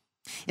website.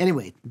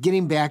 Anyway,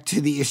 getting back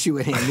to the issue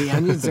at hand, the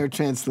onions are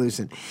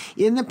translucent.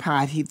 In the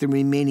pot, heat the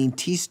remaining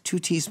 2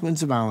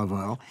 teaspoons of olive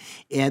oil,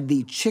 add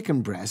the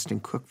chicken breast,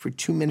 and cook for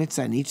 2 minutes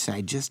on each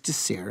side just to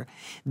sear.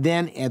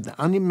 Then add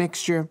the onion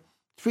mixture,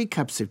 3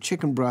 cups of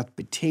chicken broth,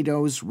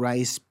 potatoes,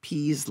 rice,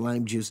 peas,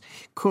 lime juice,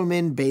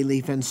 cumin, bay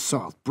leaf, and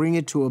salt. Bring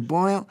it to a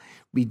boil,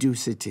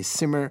 reduce it to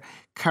simmer,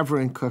 cover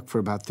and cook for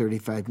about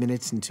 35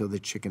 minutes until the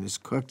chicken is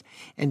cooked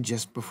and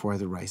just before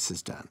the rice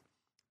is done.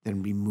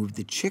 Then remove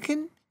the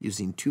chicken.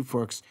 Using 2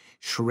 forks,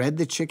 shred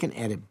the chicken,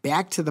 add it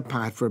back to the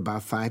pot for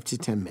about 5 to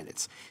 10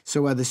 minutes.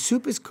 So while the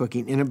soup is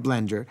cooking in a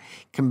blender,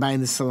 combine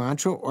the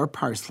cilantro or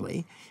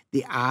parsley,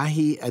 the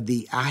ají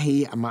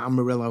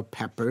amarillo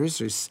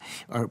peppers,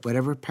 or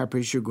whatever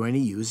peppers you're going to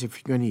use, if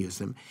you're going to use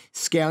them,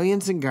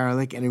 scallions and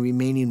garlic, and a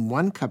remaining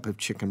 1 cup of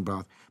chicken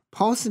broth.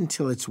 Pulse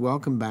until it's well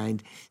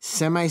combined,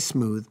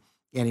 semi-smooth,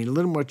 adding a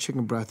little more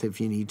chicken broth if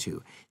you need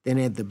to. Then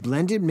add the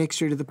blended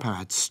mixture to the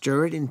pot,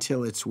 stir it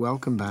until it's well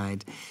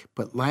combined,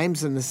 put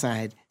limes on the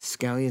side,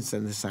 scallions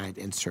on the side,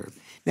 and serve.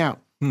 Now,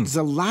 there's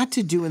a lot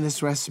to do in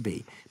this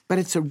recipe, but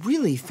it's a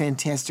really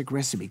fantastic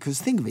recipe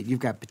because think of it. You've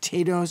got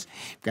potatoes,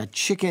 you've got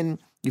chicken,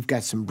 you've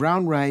got some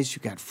brown rice,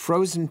 you've got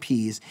frozen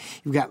peas,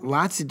 you've got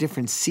lots of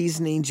different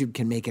seasonings. You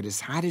can make it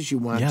as hot as you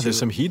want to. Yeah, there's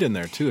some heat in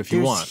there, too, if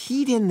you want. There's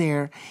heat in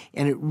there,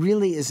 and it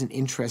really is an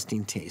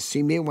interesting taste. So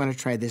you may want to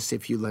try this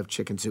if you love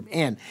chicken soup.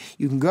 And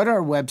you can go to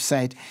our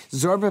website,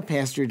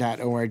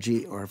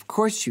 zorbapastor.org, or, of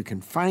course, you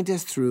can find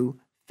us through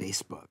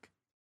Facebook.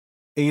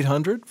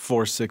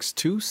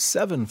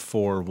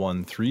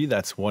 800-462-7413.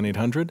 That's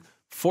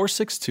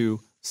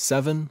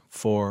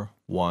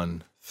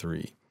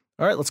 1-800-462-7413.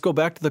 All right, let's go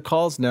back to the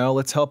calls now.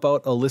 Let's help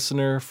out a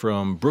listener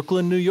from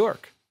Brooklyn, New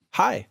York.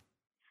 Hi.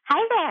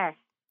 Hi there.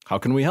 How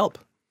can we help?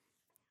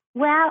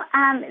 Well,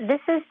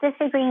 this is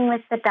disagreeing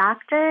with the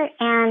doctor.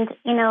 And,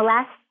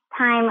 last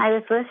time I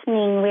was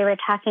listening, we were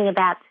talking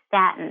about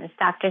statins,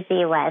 Dr.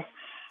 Z was.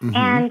 Mm-hmm.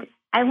 And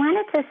I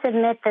wanted to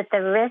submit that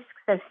the risks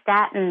of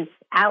statins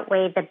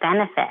outweigh the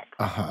benefits.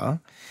 Uh-huh.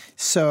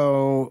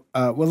 So,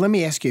 let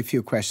me ask you a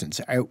few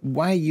questions.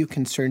 Why are you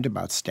concerned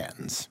about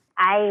statins?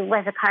 I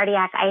was a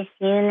cardiac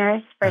ICU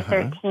nurse for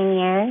 13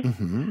 years,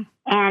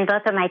 and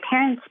both of my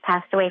parents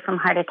passed away from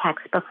heart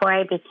attacks before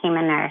I became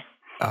a nurse.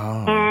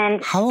 Oh.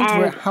 And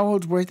how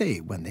old were they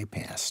when they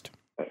passed?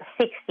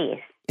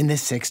 60s. In the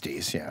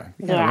 60s, yeah.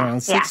 Yeah.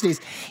 60s.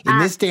 In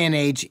this day and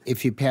age,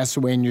 if you pass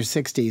away in your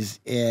 60s,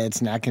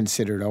 it's not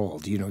considered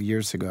old.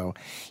 Years ago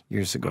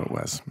it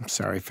was. I'm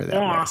sorry for that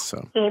loss.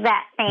 So.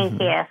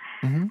 Thank you.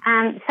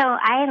 Mm-hmm. So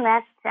I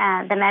left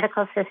the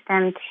medical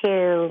system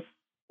to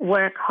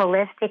work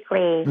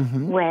holistically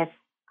with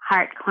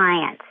heart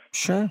clients.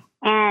 Sure.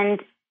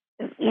 And,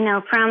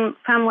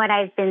 from what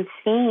I've been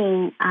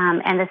seeing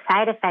and the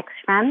side effects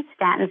from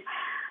statins,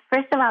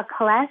 first of all,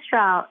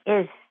 cholesterol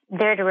is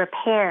there to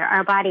repair.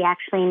 Our body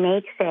actually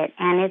makes it,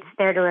 and it's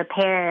there to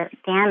repair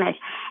damage.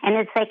 And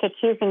it's like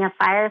accusing a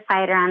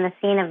firefighter on the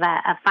scene of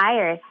a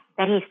fire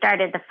that he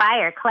started the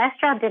fire.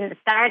 Cholesterol didn't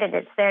start it.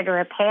 It's there to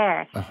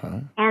repair.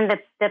 And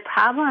the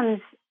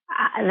problems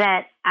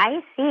that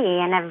I see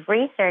and have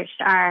researched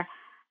are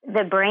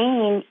the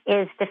brain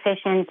is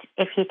deficient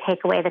if you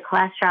take away the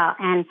cholesterol.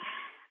 And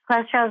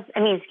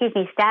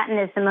statin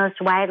is the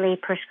most widely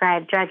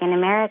prescribed drug in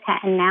America,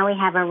 and now we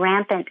have a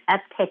rampant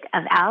uptick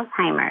of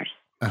Alzheimer's.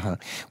 Uh-huh.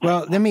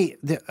 Well, let me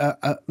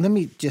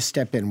just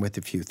step in with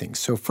a few things.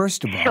 So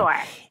first of all, Sure.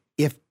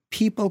 if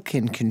people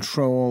can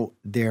control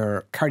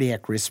their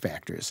cardiac risk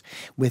factors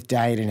with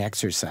diet and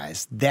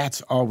exercise,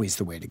 that's always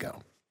the way to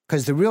go.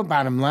 Because the real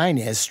bottom line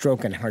is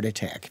stroke and heart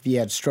attack. If you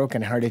had stroke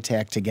and heart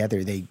attack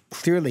together, they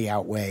clearly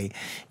outweigh,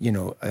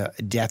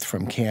 death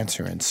from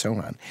cancer and so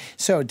on.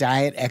 So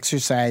diet,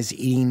 exercise,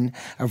 eating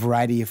a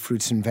variety of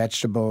fruits and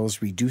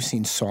vegetables,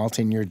 reducing salt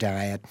in your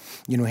diet,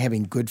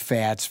 having good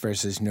fats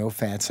versus no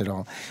fats at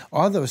all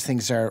those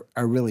things are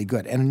really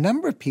good. And a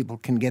number of people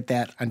can get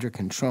that under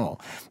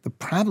control. The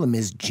problem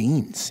is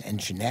genes and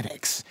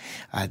genetics.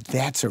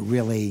 That's a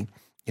really,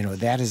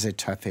 that is a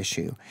tough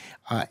issue.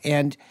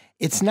 And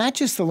it's not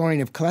just the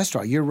lowering of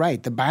cholesterol. You're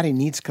right. The body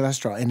needs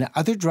cholesterol. And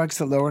other drugs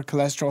that lower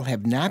cholesterol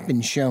have not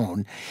been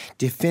shown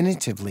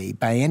definitively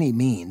by any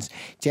means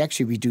to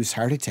actually reduce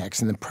heart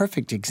attacks. And the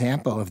perfect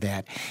example of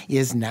that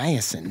is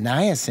niacin.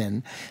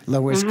 Niacin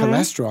lowers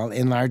cholesterol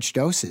in large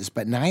doses,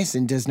 but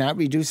niacin does not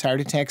reduce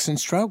heart attacks and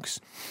strokes.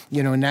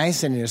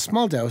 Niacin in a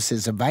small dose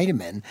is a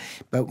vitamin,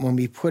 but when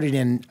we put it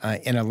in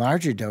a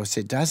larger dose,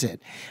 it does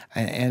it.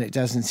 And it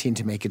doesn't seem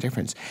to make a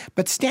difference.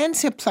 But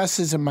statins have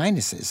pluses and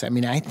minuses. I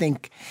mean, I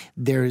think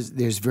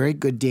there's very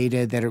good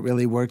data that it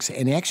really works.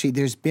 And actually,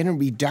 there's been a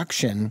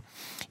reduction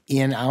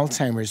in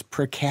Alzheimer's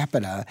per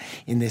capita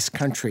in this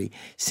country.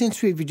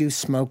 Since we've reduced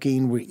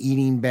smoking, we're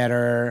eating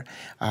better,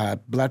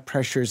 blood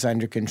pressure is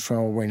under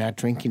control, we're not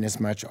drinking as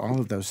much, all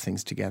of those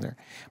things together.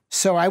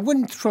 So I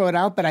wouldn't throw it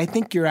out, but I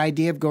think your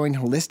idea of going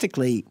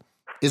holistically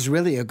is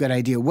really a good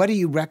idea. What do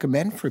you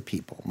recommend for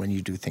people when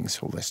you do things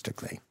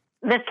holistically?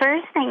 The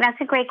first thing,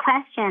 that's a great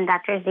question,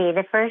 Dr. Z.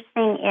 The first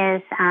thing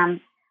is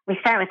we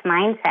start with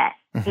mindset.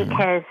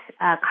 Because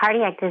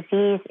cardiac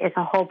disease is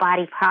a whole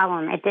body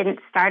problem. It didn't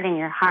start in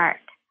your heart.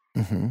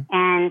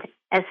 And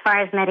as far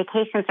as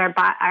medications,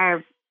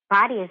 our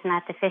body is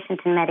not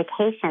deficient in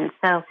medication.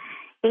 So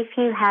if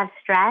you have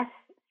stress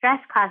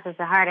causes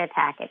a heart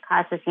attack. It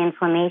causes the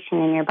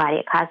inflammation in your body.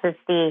 It causes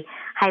the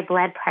high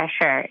blood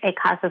pressure. It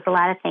causes a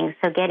lot of things.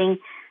 So getting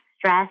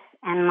stress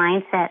and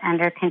mindset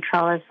under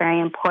control is very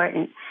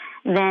important.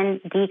 Then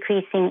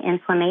decreasing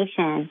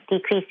inflammation,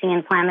 decreasing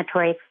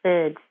inflammatory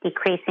foods,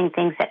 decreasing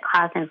things that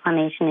cause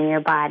inflammation in your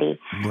body.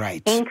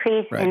 Right.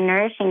 Increase in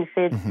nourishing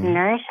foods to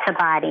nourish the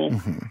body.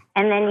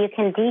 And then you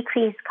can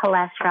decrease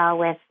cholesterol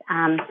with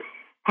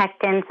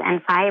pectins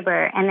and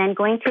fiber. And then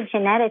going to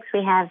genetics,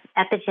 we have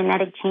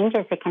epigenetic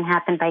changes that can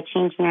happen by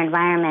changing your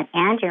environment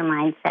and your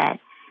mindset.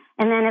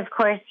 And then, of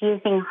course,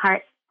 using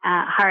heart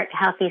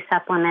healthy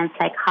supplements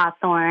like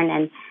hawthorn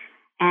and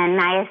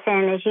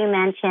niacin, as you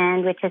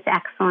mentioned, which is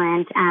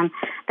excellent.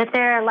 But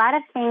there are a lot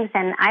of things,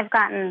 and I've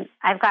gotten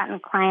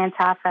clients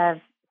off of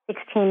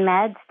 16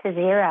 meds to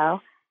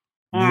 0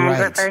 and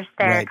reversed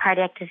their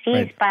cardiac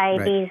disease by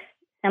these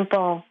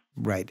simple.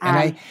 Right.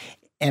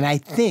 And I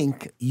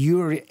think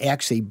you're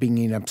actually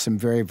bringing up some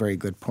very, very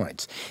good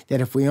points.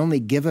 That if we only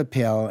give a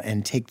pill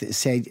and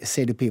say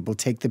to people,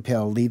 take the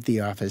pill, leave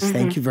the office,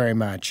 thank you very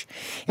much,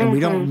 and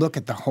we don't look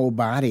at the whole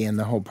body and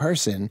the whole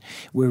person,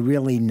 we're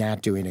really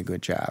not doing a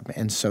good job.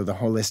 And so the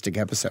holistic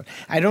episode.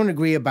 I don't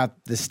agree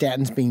about the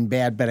statins being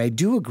bad, but I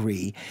do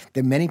agree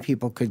that many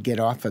people could get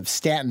off of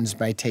statins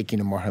by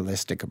taking a more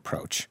holistic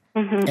approach.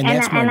 And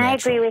that's more natural. I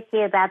agree with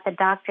you about the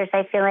doctors.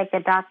 I feel like the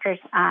doctors...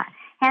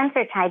 hands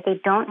are tied. They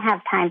don't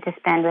have time to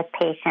spend with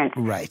patients.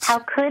 Right. How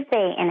could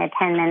they in a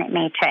 10-minute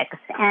matrix?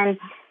 And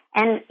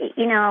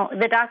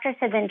the doctors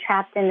have been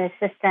trapped in the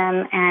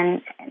system,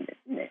 and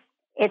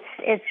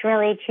it's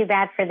really too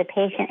bad for the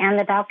patient and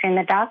the doctor, and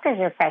the doctors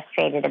are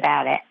frustrated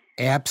about it.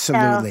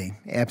 Absolutely.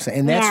 Absolutely.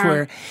 And that's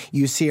where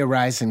you see a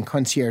rise in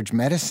concierge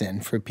medicine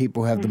for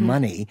people who have the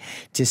money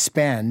to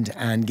spend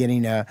on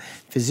getting a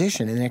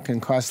physician. And it can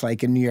cost,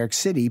 like in New York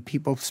City,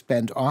 people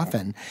spend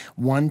often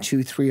 $1,000,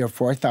 $2,000, or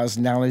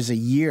 $4,000 a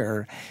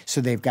year.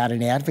 So they've got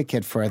an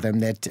advocate for them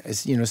that,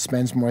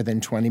 spends more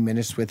than 20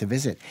 minutes with a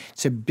visit.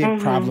 It's a big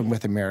problem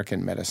with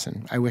American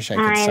medicine. I wish I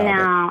could solve it.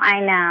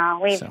 I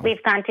know.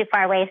 We've gone too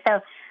far away.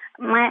 So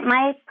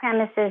my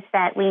premise is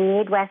that we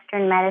need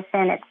Western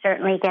medicine. It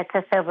certainly gets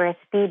us over a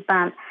speed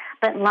bump.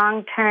 But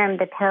long term,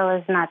 the pill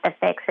is not the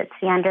fix. It's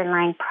the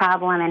underlying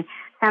problem. And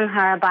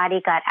somehow our body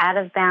got out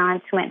of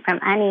balance, went from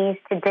unease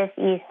to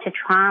dis-ease to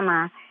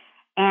trauma.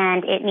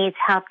 And it needs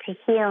help to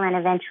heal and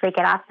eventually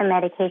get off the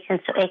medication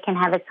so it can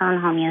have its own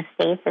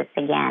homeostasis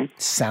again.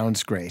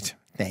 Sounds great.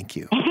 Thank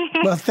you.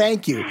 Well,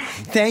 thank you.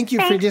 Thank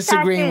you for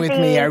disagreeing with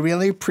me. I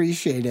really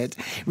appreciate it.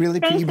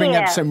 You bring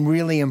up some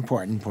really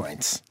important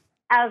points.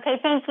 Okay,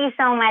 thank you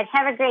so much.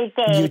 Have a great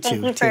day. You too.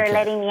 Thank you for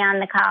letting me on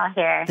the call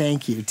here.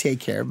 Thank you. Take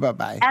care.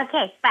 Bye-bye.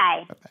 Okay,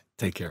 bye. Bye-bye.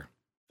 Take care.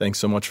 Thanks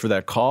so much for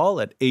that call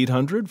at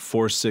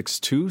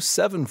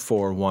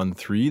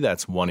 800-462-7413.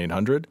 That's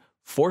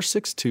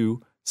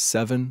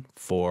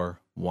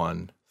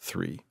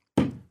 1-800-462-7413.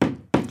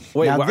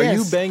 Wait, Now, are you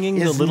this banging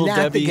the is Little not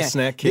Debbie the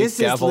snack cake This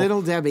gavel? is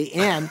Little Debbie,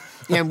 and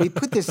we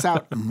put this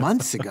out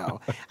months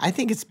ago. I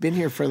think it's been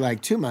here for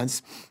like 2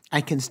 months.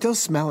 I can still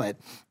smell it.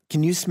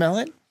 Can you smell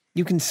it?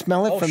 You can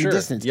smell it from sure. a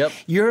distance. Yep.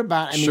 You're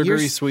about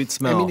Sugary, sweet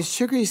smell. I mean, it's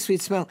sugary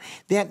sweet smell.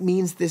 That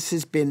means this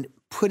has been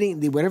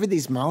whatever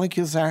these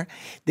molecules are,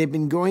 they've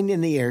been going in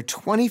the air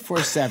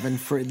 24/7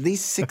 for at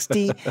least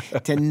 60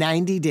 to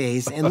 90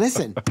 days. And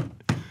listen,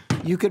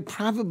 you could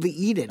probably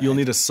eat it. You'll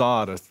need a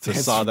saw to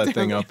saw that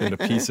thing up into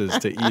pieces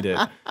to eat it.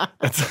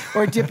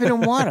 Or dip it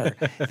in water.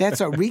 That's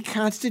a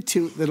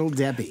reconstitute Little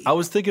Debbie. I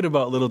was thinking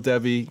about Little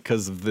Debbie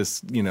because of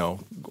this,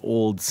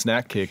 old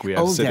snack cake we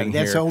have Old sitting Debbie.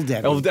 here. That's Old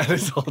Debbie. Oh, that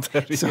is Old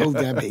Debbie. It's Old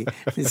Debbie.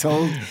 It's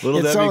old. Little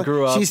it's Debbie old.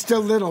 grew up. She's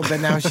still little,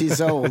 but now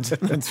she's old.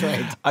 That's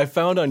right. I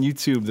found on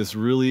YouTube this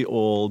really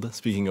old,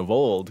 speaking of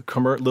old,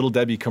 Little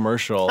Debbie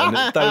commercial, and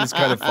I thought it was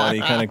kind of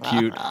funny, kind of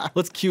cute.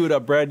 Let's cue it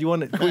up, Brad.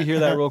 Can we hear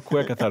that real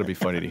quick? I thought it'd be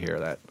funny to hear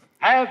that.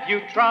 Have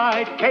you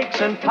tried cakes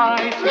and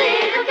pies?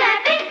 Little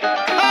Debbie,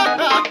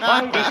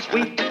 Mighty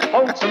sweet,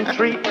 wholesome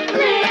treat. Little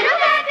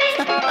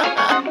Debbie.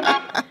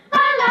 La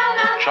la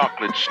la.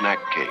 Chocolate snack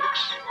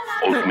cakes,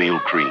 oatmeal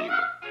cream,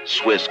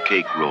 Swiss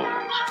cake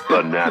rolls,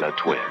 banana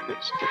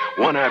twins.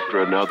 One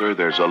after another,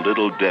 there's a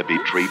Little Debbie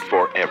treat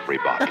for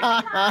everybody.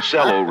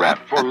 Cello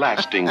wrap for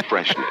lasting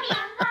freshness.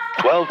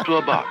 12 to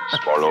a box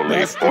for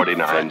only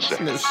 49 cents.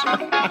 They're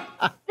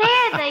the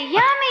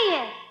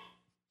yummiest.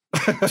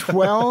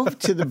 12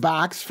 to the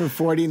box for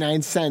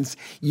 49 cents.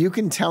 You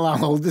can tell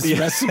how old this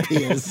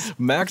recipe is.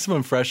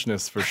 Maximum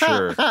freshness for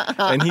sure.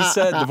 And he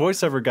said, the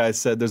voiceover guy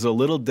said, there's a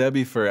Little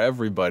Debbie for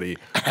everybody.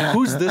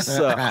 Who's this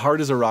hard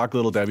as a rock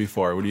Little Debbie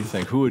for? What do you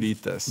think? Who would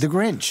eat this? The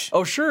Grinch.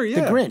 Oh, sure,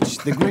 yeah. The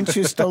Grinch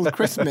who stole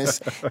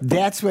Christmas.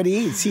 That's what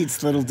he eats. He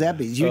eats Little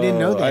Debbie's. You didn't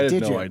know that, I had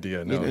did you? no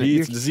idea. No.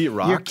 Does he eat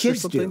rocks your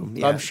kids or something?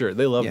 do. Yeah. I'm sure.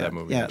 They love that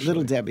movie. Yeah, actually.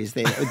 Little Debbie's.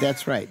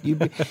 That's right. You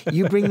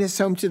bring this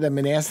home to them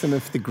and ask them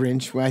if the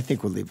Grinch, well, I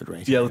think we'll leave it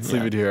right here. Yeah, let's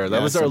leave it here.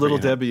 That was our so Little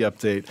bring it Debbie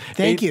update.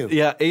 Thank you.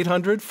 Yeah,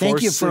 800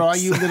 Thank you for all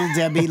you Little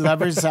Debbie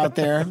lovers out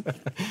there.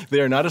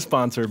 They are not a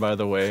sponsor, by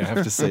the way. I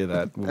have to say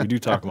that. We do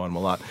talk about them a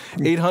lot.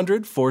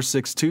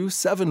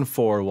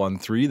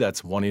 800-462-7413.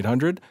 That's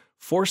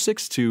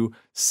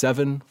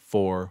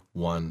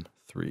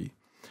 1-800-462-7413.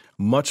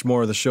 Much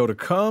more of the show to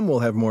come. We'll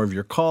have more of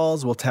your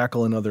calls. We'll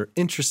tackle another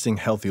interesting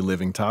healthy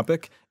living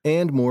topic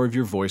and more of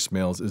your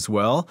voicemails as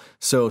well.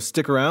 So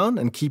stick around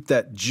and keep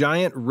that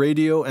giant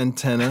radio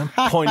antenna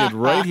pointed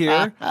right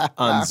here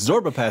on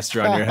Zorba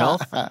Pastor on Your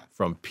Health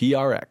from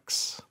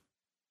PRX.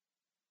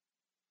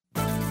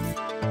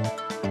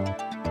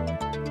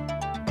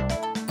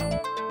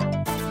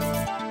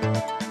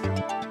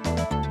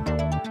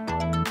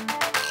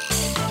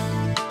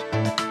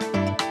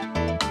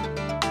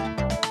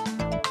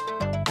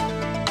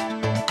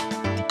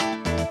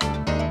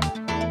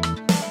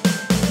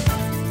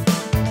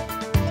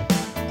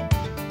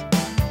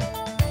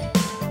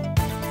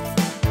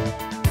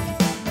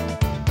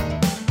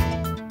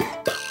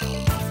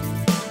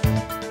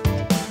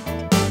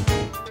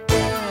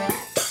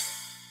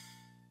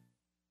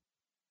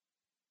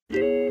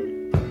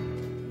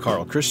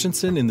 Karl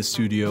Christensen in the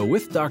studio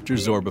with Dr.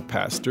 Zorba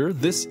Pastor.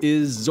 This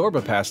is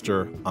Zorba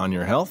Pastor on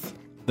Your Health.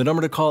 The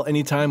number to call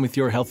anytime with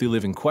your healthy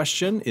living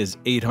question is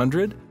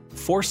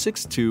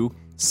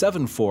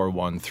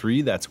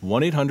 800-462-7413. That's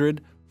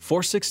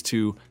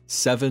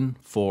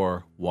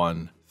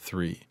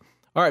 1-800-462-7413.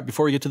 All right,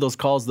 before we get to those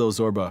calls, though,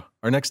 Zorba,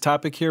 our next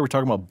topic here, we're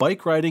talking about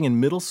bike riding in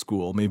middle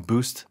school may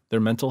boost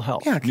their mental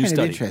health. Yeah, New kind of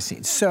study.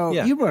 interesting. So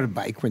you rode a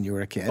bike when you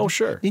were a kid. Oh,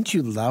 sure. Didn't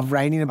you love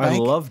riding a bike? I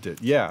loved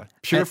it, yeah.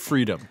 Pure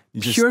freedom.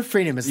 Pure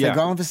freedom. It's like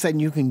all of a sudden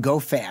you can go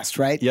fast,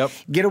 right? Yep.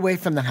 Get away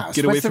from the house.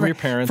 Get away from your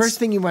parents. First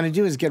thing you want to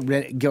do is get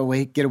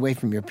away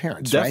from your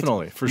parents,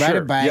 Definitely, right? for Ride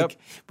sure. a bike Yep.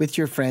 with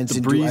your friends The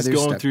and breeze do other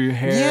going stuff. through your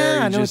hair.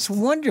 Yeah, you it's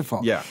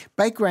wonderful. Yeah.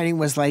 Bike riding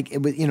was like,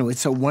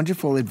 it's a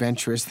wonderful,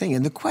 adventurous thing.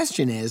 And the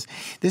question is,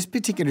 this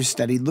particular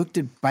study looked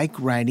at bike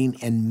riding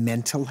and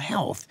mental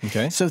health.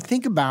 Okay. So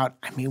think about,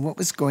 what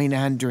was going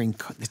on during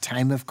the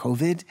time of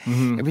COVID,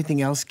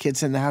 everything else,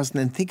 kids in the house, and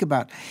then think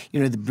about,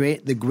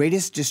 the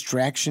greatest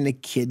distraction to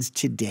kids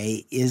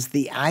today is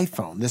the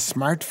iPhone, the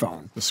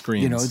smartphone. The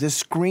screens. The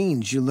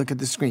screens. You look at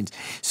the screens.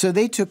 So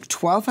they took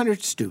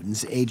 1,200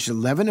 students aged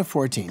 11 to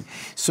 14.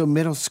 So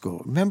middle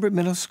school. Remember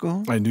middle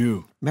school? I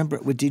do. Remember,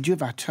 did you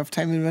have a tough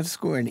time in middle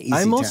school or an easy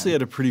time? I mostly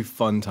had a pretty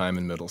fun time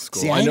in middle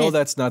school. See, I know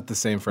that's not the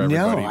same for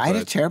everybody. No, I had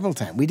a terrible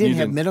time. We didn't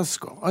have middle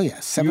school. Oh, yeah,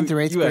 7th or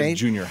 8th you grade. had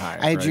junior high,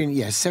 I had right? junior,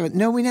 yeah.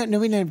 No, we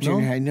didn't have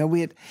junior high. No,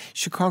 we had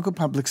Chicago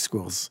Public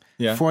Schools.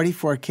 Yeah.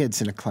 44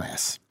 kids in a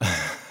class.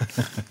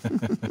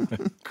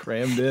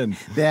 Crammed in.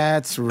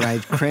 That's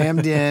right.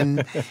 Crammed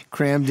in.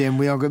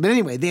 We all go. But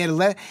anyway,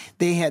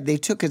 they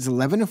took as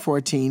 11 to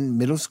 14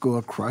 middle school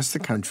across the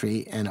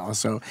country and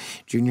also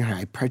junior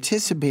high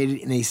participated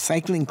in a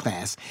cycling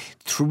class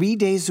 3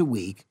 days a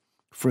week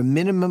for a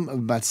minimum of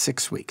about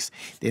 6 weeks.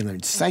 They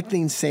learned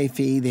cycling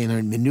safety, they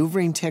learned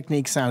maneuvering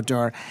techniques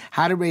outdoor,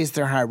 how to raise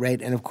their heart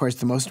rate, and of course,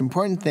 the most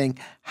important thing,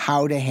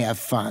 how to have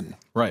fun.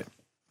 Right.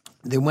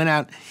 They went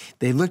out,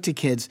 they looked at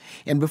kids,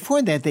 and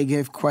before that, they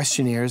gave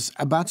questionnaires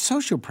about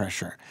social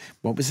pressure.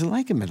 What was it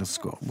like in middle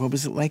school? What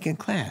was it like in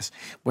class?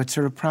 What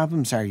sort of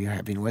problems are you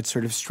having? What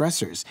sort of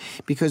stressors?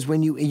 Because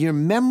when your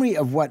memory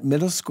of what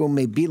middle school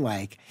may be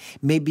like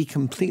may be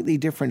completely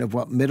different of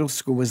what middle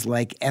school was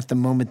like at the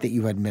moment that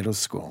you had middle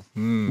school.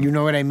 You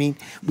know what I mean?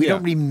 We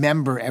don't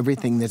remember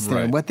everything that's there.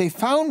 Right. And what they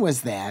found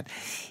was that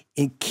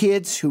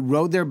kids who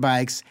rode their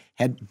bikes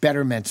had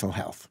better mental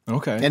health.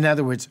 Okay. In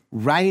other words,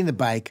 riding the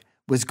bike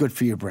was good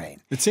for your brain.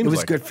 It seems was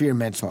like good for your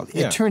mental health.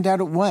 Yeah. It turned out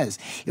it was.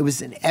 It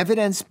was an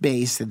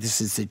evidence-based that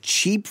this is a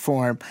cheap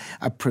form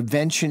of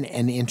prevention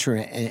and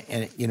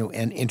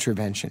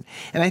intervention.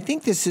 And I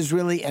think this is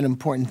really an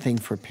important thing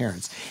for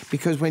parents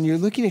because when you're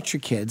looking at your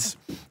kids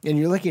and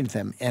you're looking at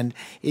them, and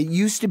it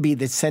used to be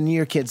that sending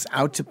your kids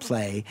out to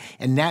play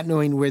and not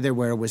knowing where they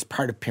were was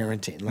part of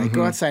parenting. Like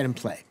go outside and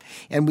play.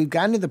 And we've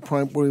gotten to the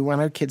point where we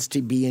want our kids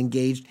to be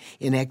engaged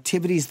in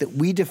activities that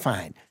we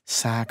define: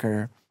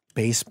 soccer,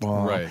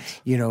 baseball, Right.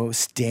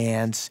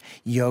 Dance,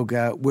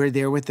 yoga. We're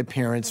there with the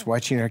parents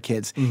watching our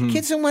kids.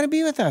 Kids don't want to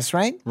be with us,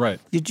 right? Right.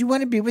 Did you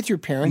want to be with your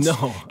parents?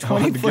 No, I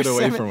wanted to get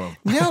away 24/7? from them.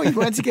 No, you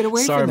wanted to get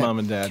away Sorry, from them. Mom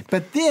and Dad.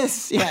 But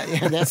this,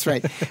 yeah, that's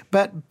right.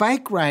 But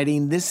bike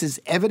riding, this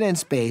is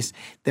evidence-based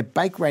that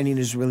bike riding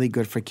is really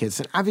good for kids.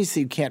 And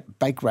obviously you can't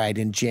bike ride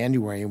in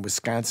January in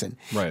Wisconsin,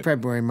 Right.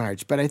 February,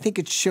 March. But I think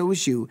it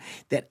shows you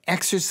that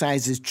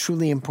exercise is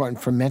truly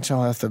important for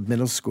mental health of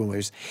middle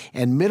schoolers.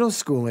 And middle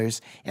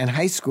schoolers and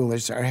high schoolers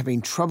are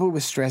having trouble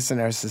with stress in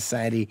our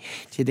society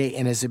today.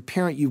 And as a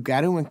parent, you've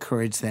got to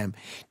encourage them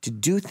to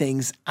do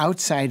things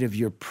outside of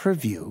your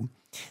purview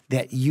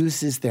that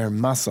uses their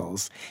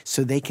muscles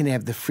so they can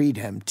have the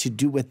freedom to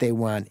do what they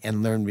want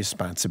and learn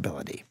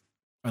responsibility.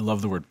 I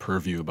love the word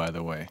purview, by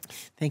the way.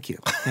 Thank you.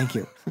 Thank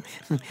you.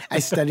 I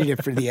studied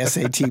it for the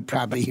SAT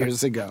probably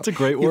years ago. It's a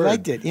great word. You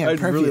liked it. Yeah, I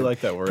purview. really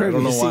like that word. Purview.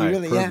 I don't know See, why.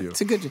 really, Purview. yeah,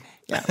 it's a good.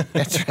 Yeah,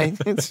 that's right.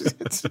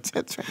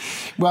 That's right.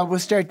 Well, we'll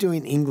start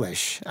doing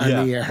English on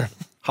the air.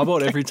 How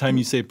about every time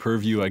you say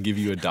purview, I give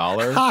you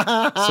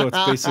 $1? So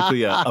it's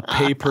basically a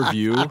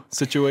pay-per-view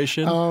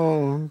situation.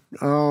 No?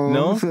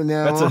 No?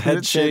 That's a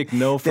head shake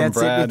no from that's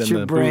Brad That's in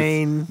your the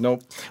brain. booth.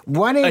 Nope.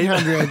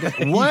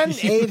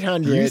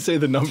 1-800. You say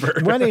the number.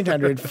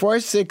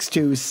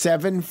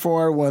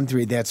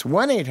 1-800-462-7413. That's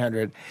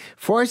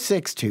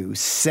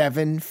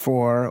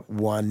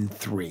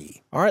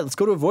 1-800-462-7413. All right, let's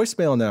go to a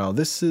voicemail now.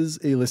 This is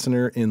a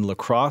listener in La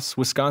Crosse,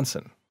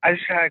 Wisconsin. I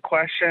just had a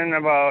question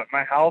about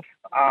my health.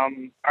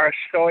 Are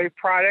soy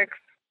products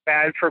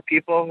bad for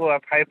people who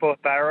have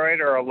hypothyroid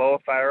or a low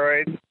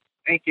thyroid?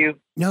 Thank you.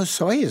 No,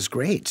 soy is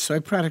great.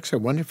 Soy products are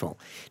wonderful.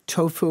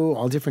 Tofu,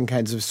 all different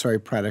kinds of soy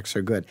products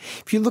are good.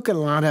 If you look at a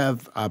lot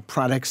of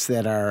products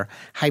that are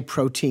high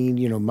protein,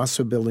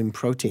 muscle building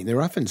protein,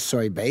 they're often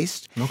soy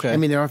based. Okay. I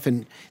mean, they're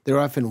often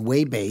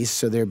whey based,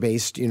 so they're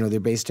based, they're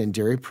based in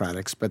dairy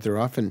products, but they're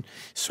often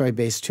soy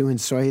based too.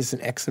 And soy is an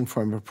excellent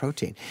form of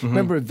protein.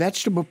 Remember,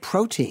 vegetable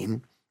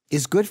protein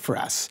is good for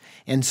us.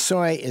 And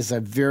soy is a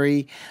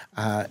very,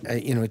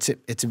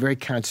 it's a very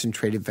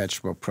concentrated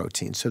vegetable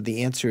protein. So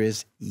the answer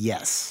is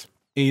yes.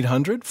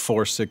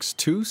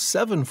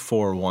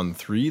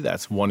 800-462-7413.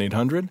 That's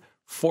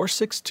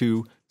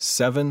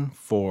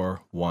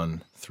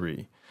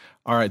 1-800-462-7413.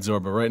 All right,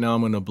 Zorba, right now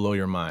I'm going to blow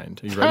your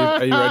mind. Are you ready?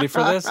 Are you ready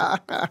for this?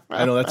 I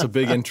know that's a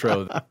big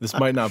intro. This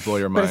might not blow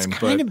your mind. But it's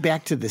kind of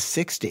back to the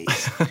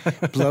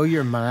 60s. Blow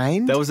your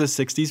mind? That was a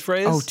 60s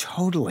phrase? Oh,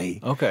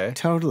 totally. Okay.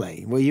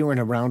 Totally. Well, you weren't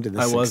around in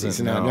the 60s. I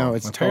wasn't, No,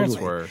 it's My parents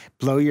totally. were.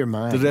 Blow your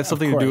mind. Did it have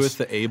something of to do course.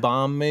 with the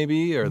A-bomb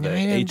maybe? Or the I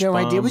have H-bomb? no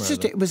idea.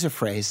 It was a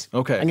phrase.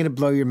 Okay. I'm going to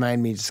blow your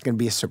mind means it's going to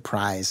be a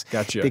surprise.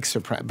 Gotcha. Big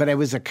surprise. But it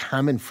was a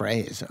common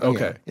phrase.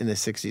 Okay. In the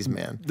 60s,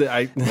 man.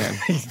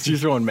 You're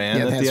throwing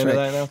man at the end of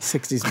that now?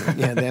 60s, man.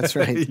 Yeah, that's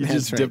right. You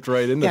just dipped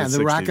right into the 60s. Yeah,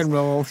 the rock and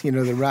roll,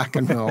 the rock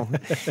and roll.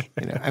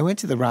 I went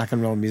to the Rock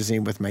and Roll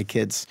Museum with my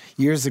kids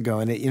years ago,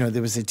 and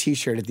there was a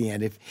T-shirt at the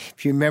end. If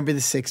you remember the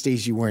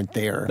 60s, you weren't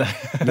there.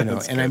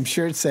 And I'm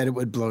sure it said it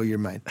would blow your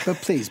mind. But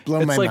please,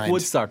 blow my mind. It's like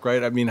Woodstock,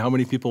 right? I mean, how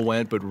many people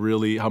went, but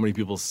really, how many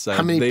people said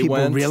how many they people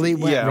went? really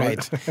went? Yeah.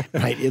 Right.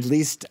 At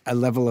least a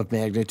level of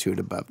magnitude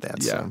above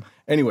that. Yeah. So.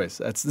 Anyways,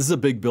 this is a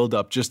big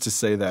build-up just to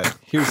say that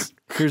here's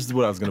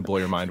what I was going to blow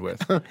your mind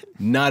with.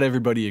 Not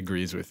everybody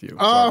agrees with you.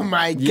 Oh,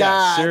 my God.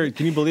 Yeah, sure.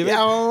 Can you believe it?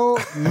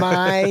 Oh,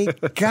 my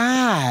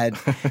God.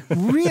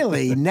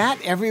 Really? Not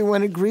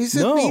everyone agrees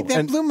with me?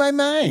 That blew my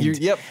mind.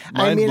 Yep.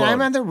 I mean, blown.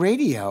 I'm on the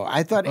radio.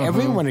 I thought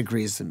everyone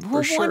agrees with me.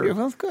 Well, sure.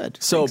 Wonderful. Good.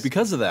 So Thanks.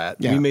 because of that,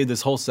 we made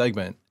this whole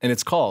segment, and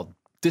it's called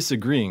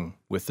Disagreeing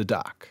with the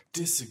Doc.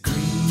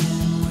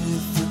 Disagreeing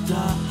with the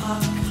doc.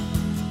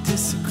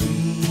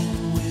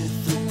 Disagreeing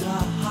with the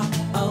doc.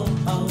 Oh.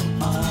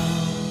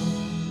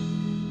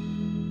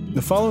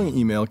 The following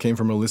email came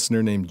from a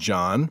listener named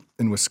John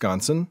in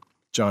Wisconsin.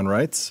 John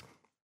writes,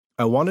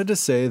 I wanted to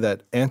say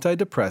that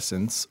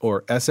antidepressants,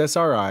 or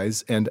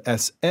SSRIs and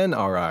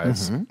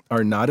SNRIs,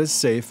 are not as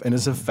safe and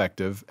as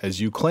effective as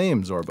you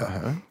claim,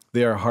 Zorba.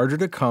 They are harder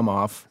to come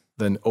off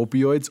than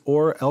opioids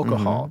or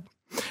alcohol.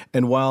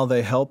 And while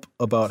they help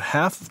about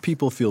half of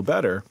people feel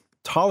better,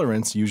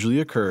 tolerance usually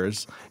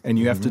occurs, and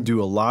you have to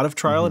do a lot of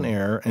trial and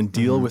error and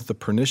deal with the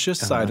pernicious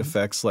side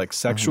effects like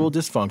sexual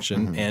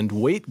dysfunction and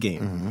weight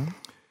gain.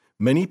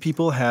 Many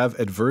people have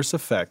adverse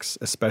effects,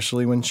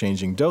 especially when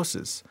changing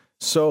doses.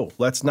 So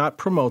let's not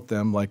promote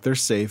them like they're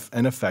safe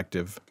and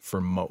effective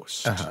for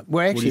most. Well, actually,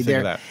 what do you think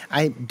of that?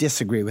 I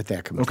disagree with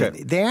that completely.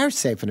 Okay. They are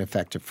safe and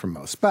effective for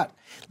most. But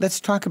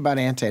let's talk about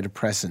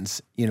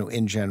antidepressants,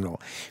 in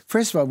general.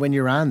 First of all, when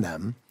you're on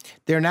them,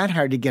 they're not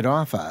hard to get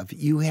off of.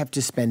 You have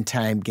to spend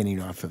time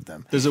getting off of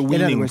them. There's a In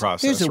other weaning words,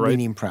 process, There's a right?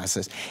 weaning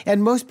process.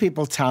 And most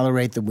people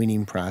tolerate the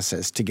weaning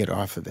process to get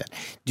off of it.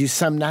 Do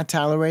some not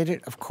tolerate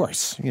it? Of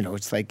course.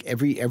 It's like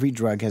every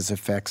drug has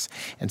effects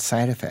and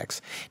side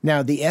effects.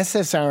 Now, the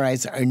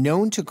SSRIs are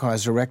known to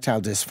cause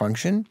erectile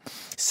dysfunction,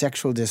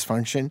 sexual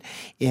dysfunction,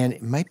 and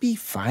it might be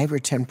 5 or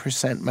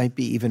 10%, might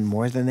be even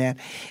more than that.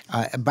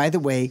 By the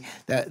way,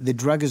 the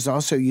drug is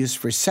also used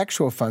for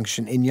sexual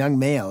function in young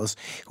males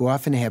who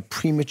often have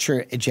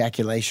premature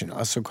ejaculation,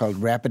 also called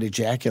rapid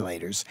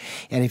ejaculators.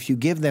 And if you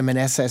give them an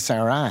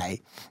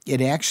SSRI,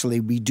 it actually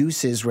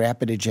reduces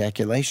rapid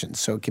ejaculation.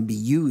 So it can be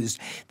used.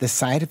 The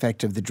side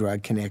effect of the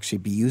drug can actually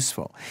be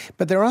useful.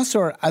 But there also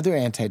are other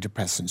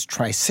antidepressants,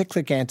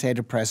 tricyclic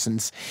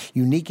antidepressants,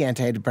 unique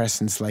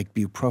antidepressants like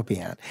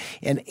bupropion.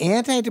 And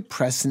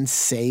antidepressants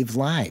save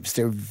lives.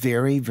 They're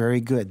very,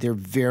 very good. They're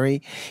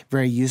very,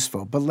 very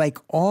useful. But like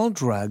all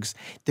drugs,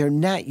 they're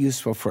not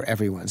useful for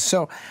everyone.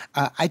 So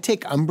I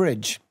take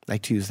umbrage. I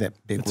like to use that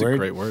big That's word. a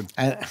great word.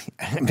 I've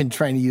been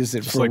trying to use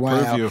it Just for like a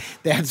while. purview.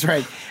 That's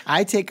right.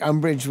 I take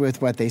umbrage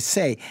with what they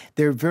say.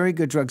 They're very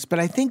good drugs, but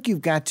I think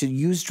you've got to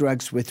use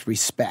drugs with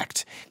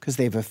respect because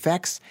they have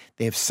effects,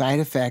 they have side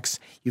effects.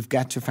 You've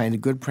got to find a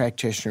good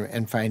practitioner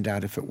and find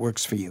out if it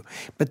works for you.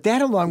 But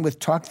that, along with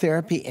talk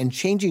therapy and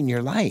changing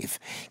your life,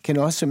 can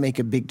also make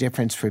a big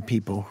difference for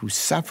people who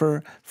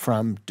suffer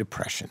from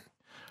depression.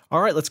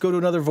 All right, let's go to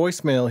another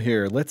voicemail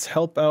here. Let's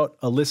help out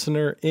a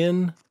listener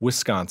in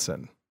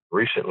Wisconsin.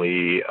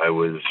 Recently, I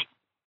was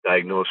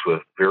diagnosed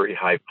with very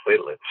high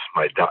platelets.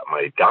 My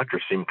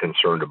doctor seemed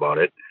concerned about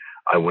it.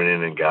 I went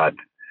in and got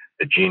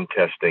the gene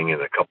testing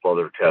and a couple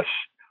other tests.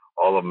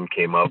 All of them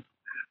came up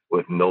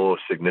with no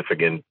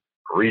significant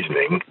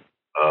reasoning,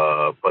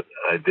 but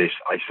I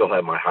still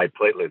have my high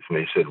platelets, and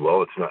they said,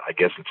 "Well, it's not. I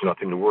guess it's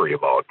nothing to worry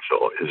about."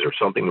 So, is there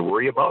something to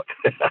worry about?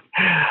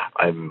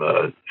 I'm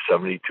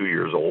 72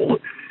 years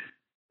old.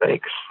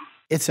 Thanks.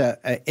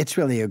 It's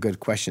really a good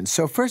question.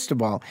 So first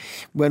of all,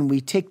 when we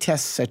take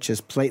tests such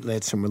as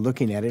platelets and we're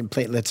looking at it, and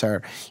platelets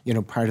are,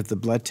 part of the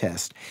blood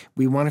test,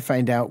 we want to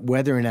find out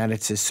whether or not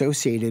it's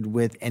associated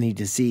with any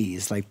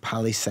disease like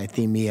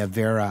polycythemia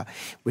vera,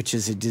 which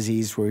is a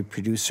disease where we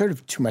produce sort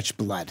of too much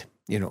blood.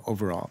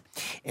 Overall.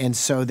 And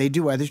so they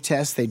do other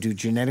tests, they do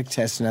genetic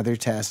tests and other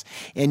tests,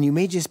 and you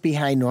may just be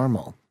high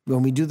normal.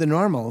 When we do the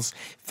normals,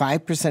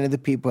 5% of the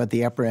people at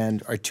the upper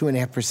end, or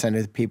 2.5%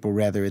 of the people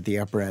rather at the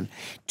upper end,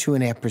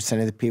 2.5%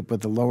 of the people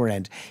at the lower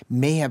end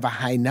may have a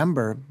high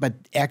number, but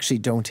actually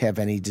don't have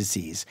any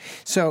disease.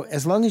 So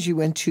as long as you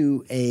went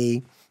to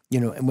a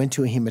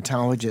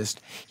hematologist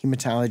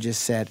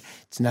said,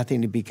 it's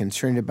nothing to be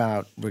concerned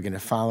about, we're going to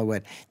follow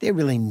it. They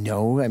really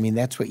know,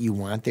 that's what you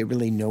want. They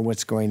really know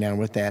what's going on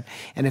with that.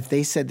 And if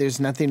they said there's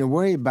nothing to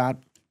worry about,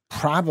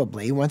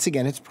 probably, once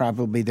again, it's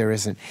probably there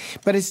isn't.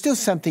 But it's still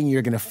something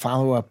you're going to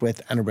follow up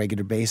with on a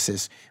regular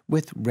basis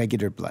with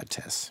regular blood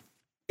tests.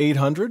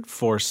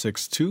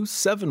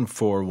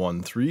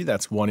 800-462-7413.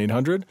 That's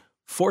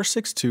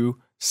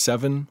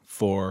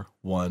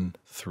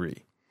 1-800-462-7413.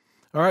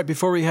 All right,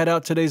 before we head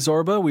out today,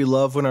 Zorba, we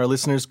love when our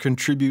listeners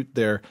contribute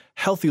their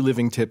healthy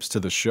living tips to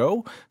the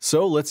show.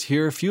 So let's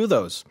hear a few of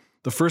those.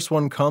 The first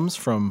one comes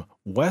from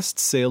West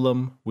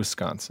Salem,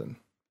 Wisconsin.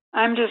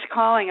 I'm just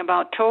calling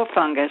about toe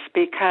fungus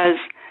because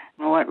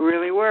what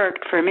really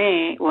worked for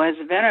me was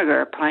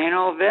vinegar, plain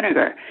old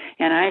vinegar.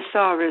 And I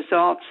saw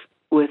results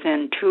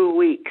within 2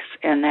 weeks,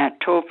 and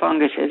that toe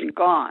fungus is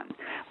gone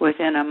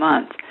within a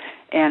month.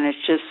 And it's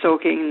just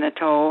soaking the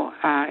toe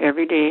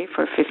every day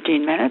for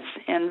 15 minutes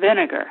in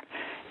vinegar.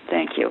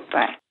 Thank you.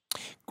 Bye.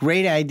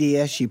 Great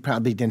idea. She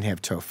probably didn't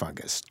have toe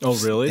fungus. Oh,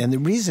 really? And the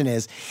reason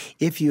is,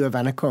 if you have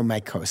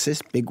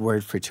onychomycosis, big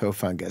word for toe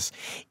fungus,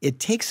 it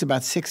takes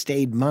about 6 to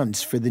 8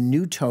 months for the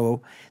new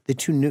toe,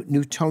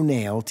 new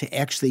toenail to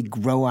actually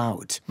grow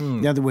out.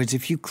 In other words,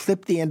 if you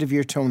clip the end of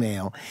your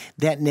toenail,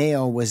 that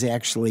nail was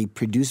actually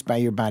produced by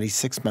your body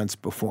 6 months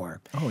before.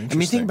 Oh,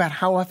 interesting. Think about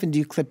how often do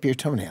you clip your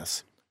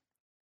toenails?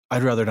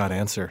 I'd rather not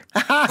answer.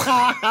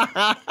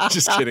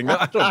 Just kidding.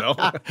 I don't know.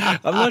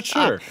 I'm not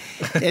sure.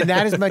 And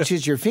not as much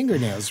as your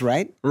fingernails,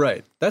 right?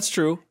 Right. That's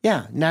true.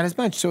 Yeah, not as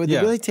much. So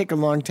they really take a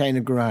long time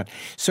to grow out.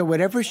 So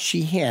whatever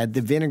she had,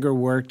 the vinegar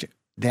worked.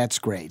 That's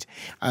great.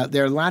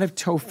 There are a lot of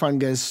toe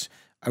fungus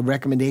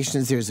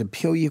recommendations. There's a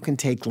pill you can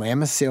take.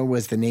 Lamisil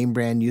was the name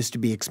brand, used to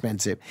be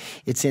expensive.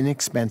 It's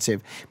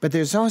inexpensive. But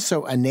there's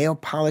also a nail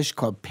polish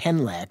called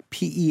Penlac,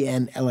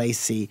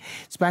 Penlac.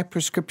 It's by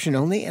prescription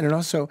only, and it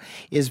also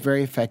is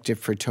very effective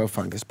for toe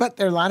fungus. But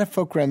there are a lot of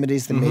folk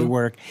remedies that may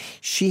work.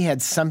 She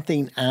had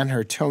something on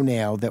her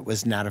toenail that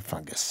was not a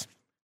fungus.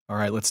 All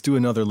right, let's do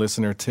another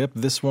listener tip.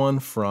 This one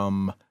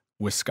from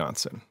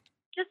Wisconsin.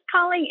 Just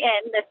calling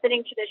in,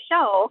 listening to the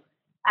show,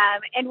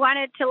 and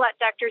wanted to let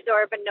Dr.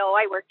 Zorba know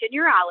I worked in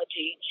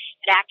urology.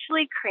 And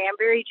actually,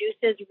 cranberry juice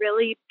is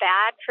really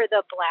bad for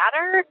the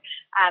bladder.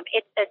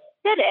 It's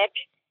acidic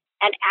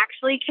and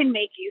actually can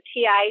make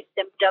UTI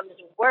symptoms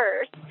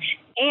worse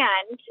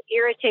and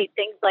irritate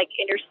things like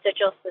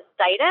interstitial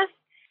cystitis.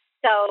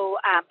 So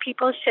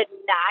people should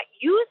not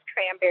use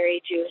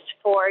cranberry juice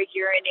for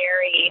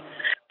urinary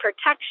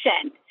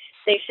protection.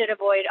 They should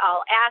avoid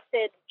all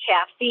acids,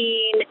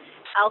 caffeine,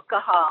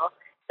 alcohol.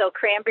 So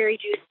cranberry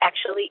juice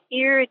actually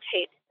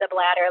irritates the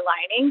bladder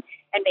lining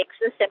and makes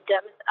the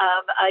symptoms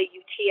of a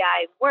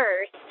UTI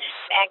worse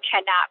and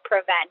cannot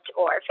prevent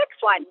or fix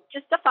one.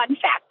 Just a fun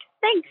fact.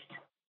 Thanks.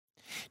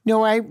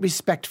 No, I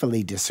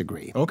respectfully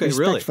disagree. Okay,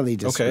 respectfully really?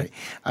 disagree.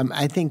 Okay.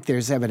 I think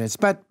there's evidence,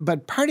 but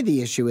part of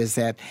the issue is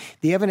that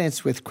the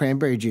evidence with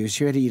cranberry juice,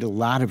 you had to eat a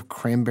lot of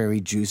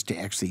cranberry juice to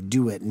actually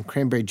do it, and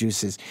cranberry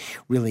juice is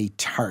really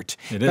tart.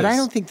 But I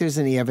don't think there's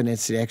any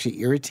evidence that it actually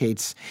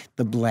irritates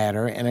the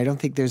bladder, and I don't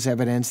think there's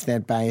evidence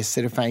that by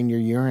acidifying your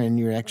urine,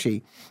 you're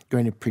actually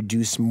going to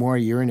produce more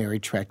urinary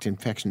tract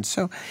infections.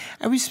 So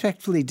I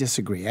respectfully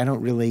disagree. I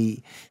don't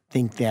really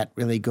think that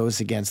really goes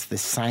against the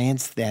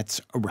science that's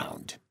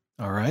around.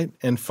 All right.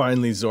 And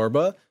finally,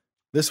 Zorba.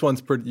 This one's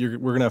pretty,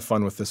 we're going to have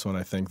fun with this one,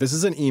 I think. This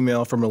is an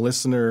email from a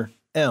listener,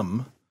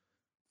 M,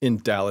 in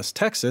Dallas,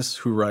 Texas,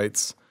 who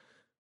writes,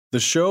 "The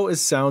show is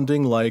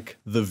sounding like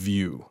The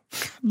View."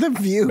 The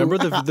View. Remember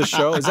the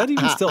show? Is that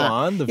even still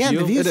on? The Yeah, View?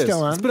 The View's It is.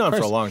 still on. It's been on Of for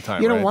a course. long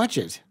time, You don't right? watch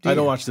it, do I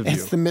don't you? watch The View.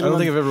 It's the I middle don't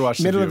think of- I've ever watched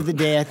The middle View. of the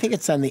day. I think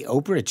it's on the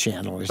Oprah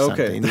channel or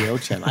something, the O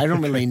channel. I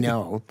don't really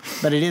know,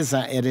 but it is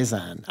on,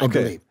 I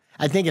believe.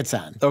 I think it's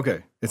on.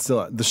 Okay, it's still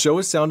on. The show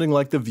is sounding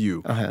like The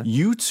View.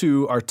 You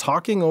two are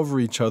talking over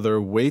each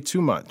other way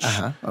too much.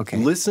 Okay.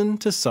 Listen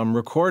to some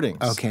recordings.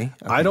 Okay.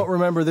 I don't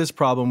remember this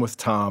problem with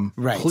Tom.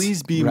 Right.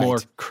 Please be Right. more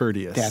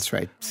courteous. That's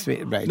right.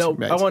 Right. No,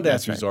 right. I wanted to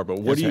ask That's you, right. Zorba.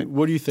 What That's do you right.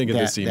 what do you think of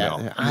this email?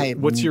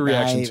 What's your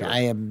reaction to it? I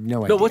have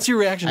no idea. No, what's your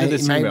reaction to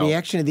this email? My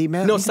reaction to the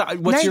email? No, stop.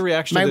 What's your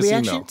reaction to this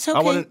email? It's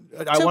okay.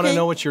 I want to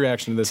know what's your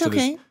reaction to this. It's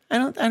okay. I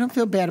don't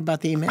feel bad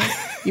about the email.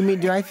 You mean,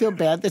 do I feel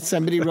bad that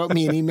somebody wrote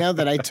me an email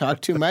that I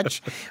talk too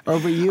much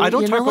over you? I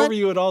don't You know talk what? over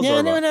you at all,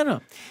 Yeah, Zorba. no.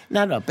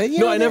 Not at all. But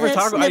No, I never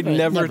talk. I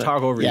never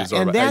talk over you,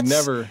 Zorba. I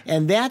never.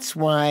 And that's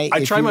why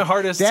I try my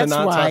hardest to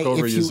not talk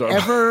over you, Zorba.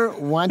 If you ever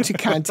want to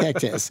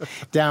contact us,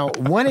 dial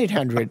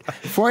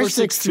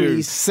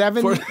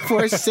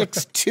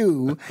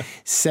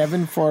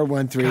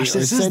 1-800-462-7413 Gosh, or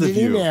this is send The an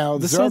View. email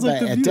This sounds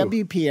like Zorba The at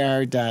View.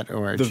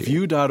 WPR.org.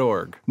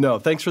 TheView.org. No,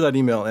 thanks for that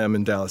email, M,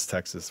 in Dallas,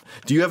 Texas.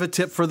 Do you have a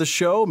tip for the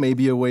show?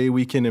 Maybe a way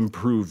we can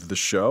improve the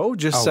show?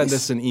 Just send Always.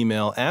 us an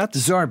email at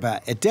Zorba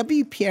at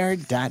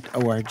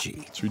WPR.org.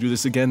 Should we do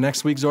this again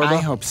next week, Zorba? I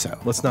hope so.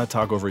 Let's not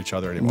talk over each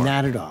other anymore.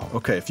 Not at all.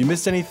 Okay, if you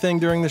missed anything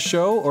during the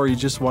show or you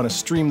just want to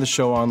stream the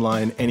show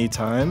online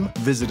anytime,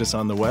 visit us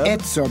on the web. At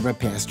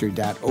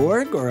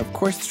ZorbaPastor.org or, of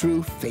course,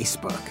 through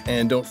Facebook.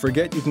 And don't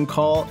forget, you can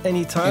call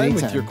anytime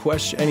with Anytime. your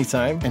question.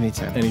 Anytime.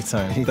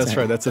 Anytime. That's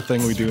right. That's a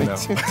thing we do now.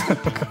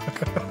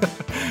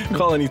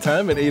 Call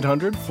anytime at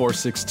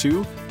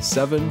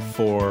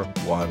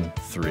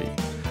 800-462-7413.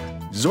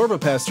 Zorba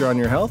Pastor on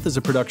Your Health is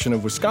a production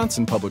of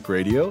Wisconsin Public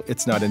Radio.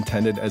 It's not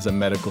intended as a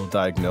medical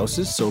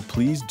diagnosis, so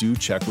please do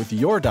check with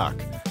your doc.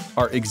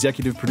 Our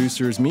executive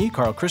producer is me,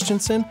 Carl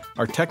Christensen.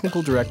 Our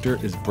technical director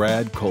is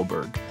Brad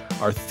Kohlberg.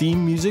 Our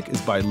theme music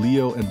is by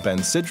Leo and Ben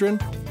Sidran.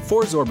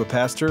 For Zorba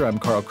Pastor, I'm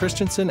Carl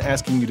Christensen,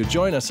 asking you to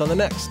join us on the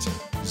next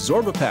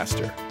Zorba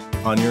Pastor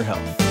on Your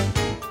Health.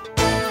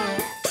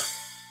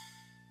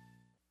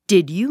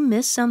 Did you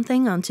miss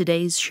something on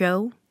today's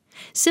show?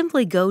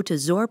 Simply go to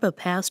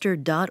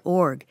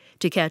zorbapastor.org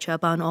to catch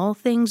up on all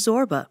things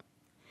Zorba.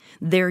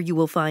 There you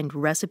will find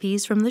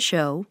recipes from the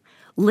show,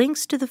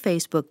 links to the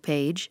Facebook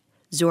page,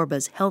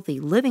 Zorba's Healthy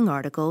Living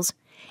articles,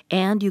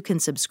 and you can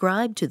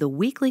subscribe to the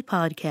weekly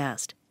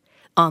podcast.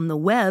 On the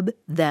web,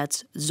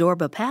 that's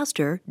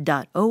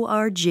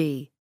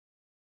zorbapastor.org.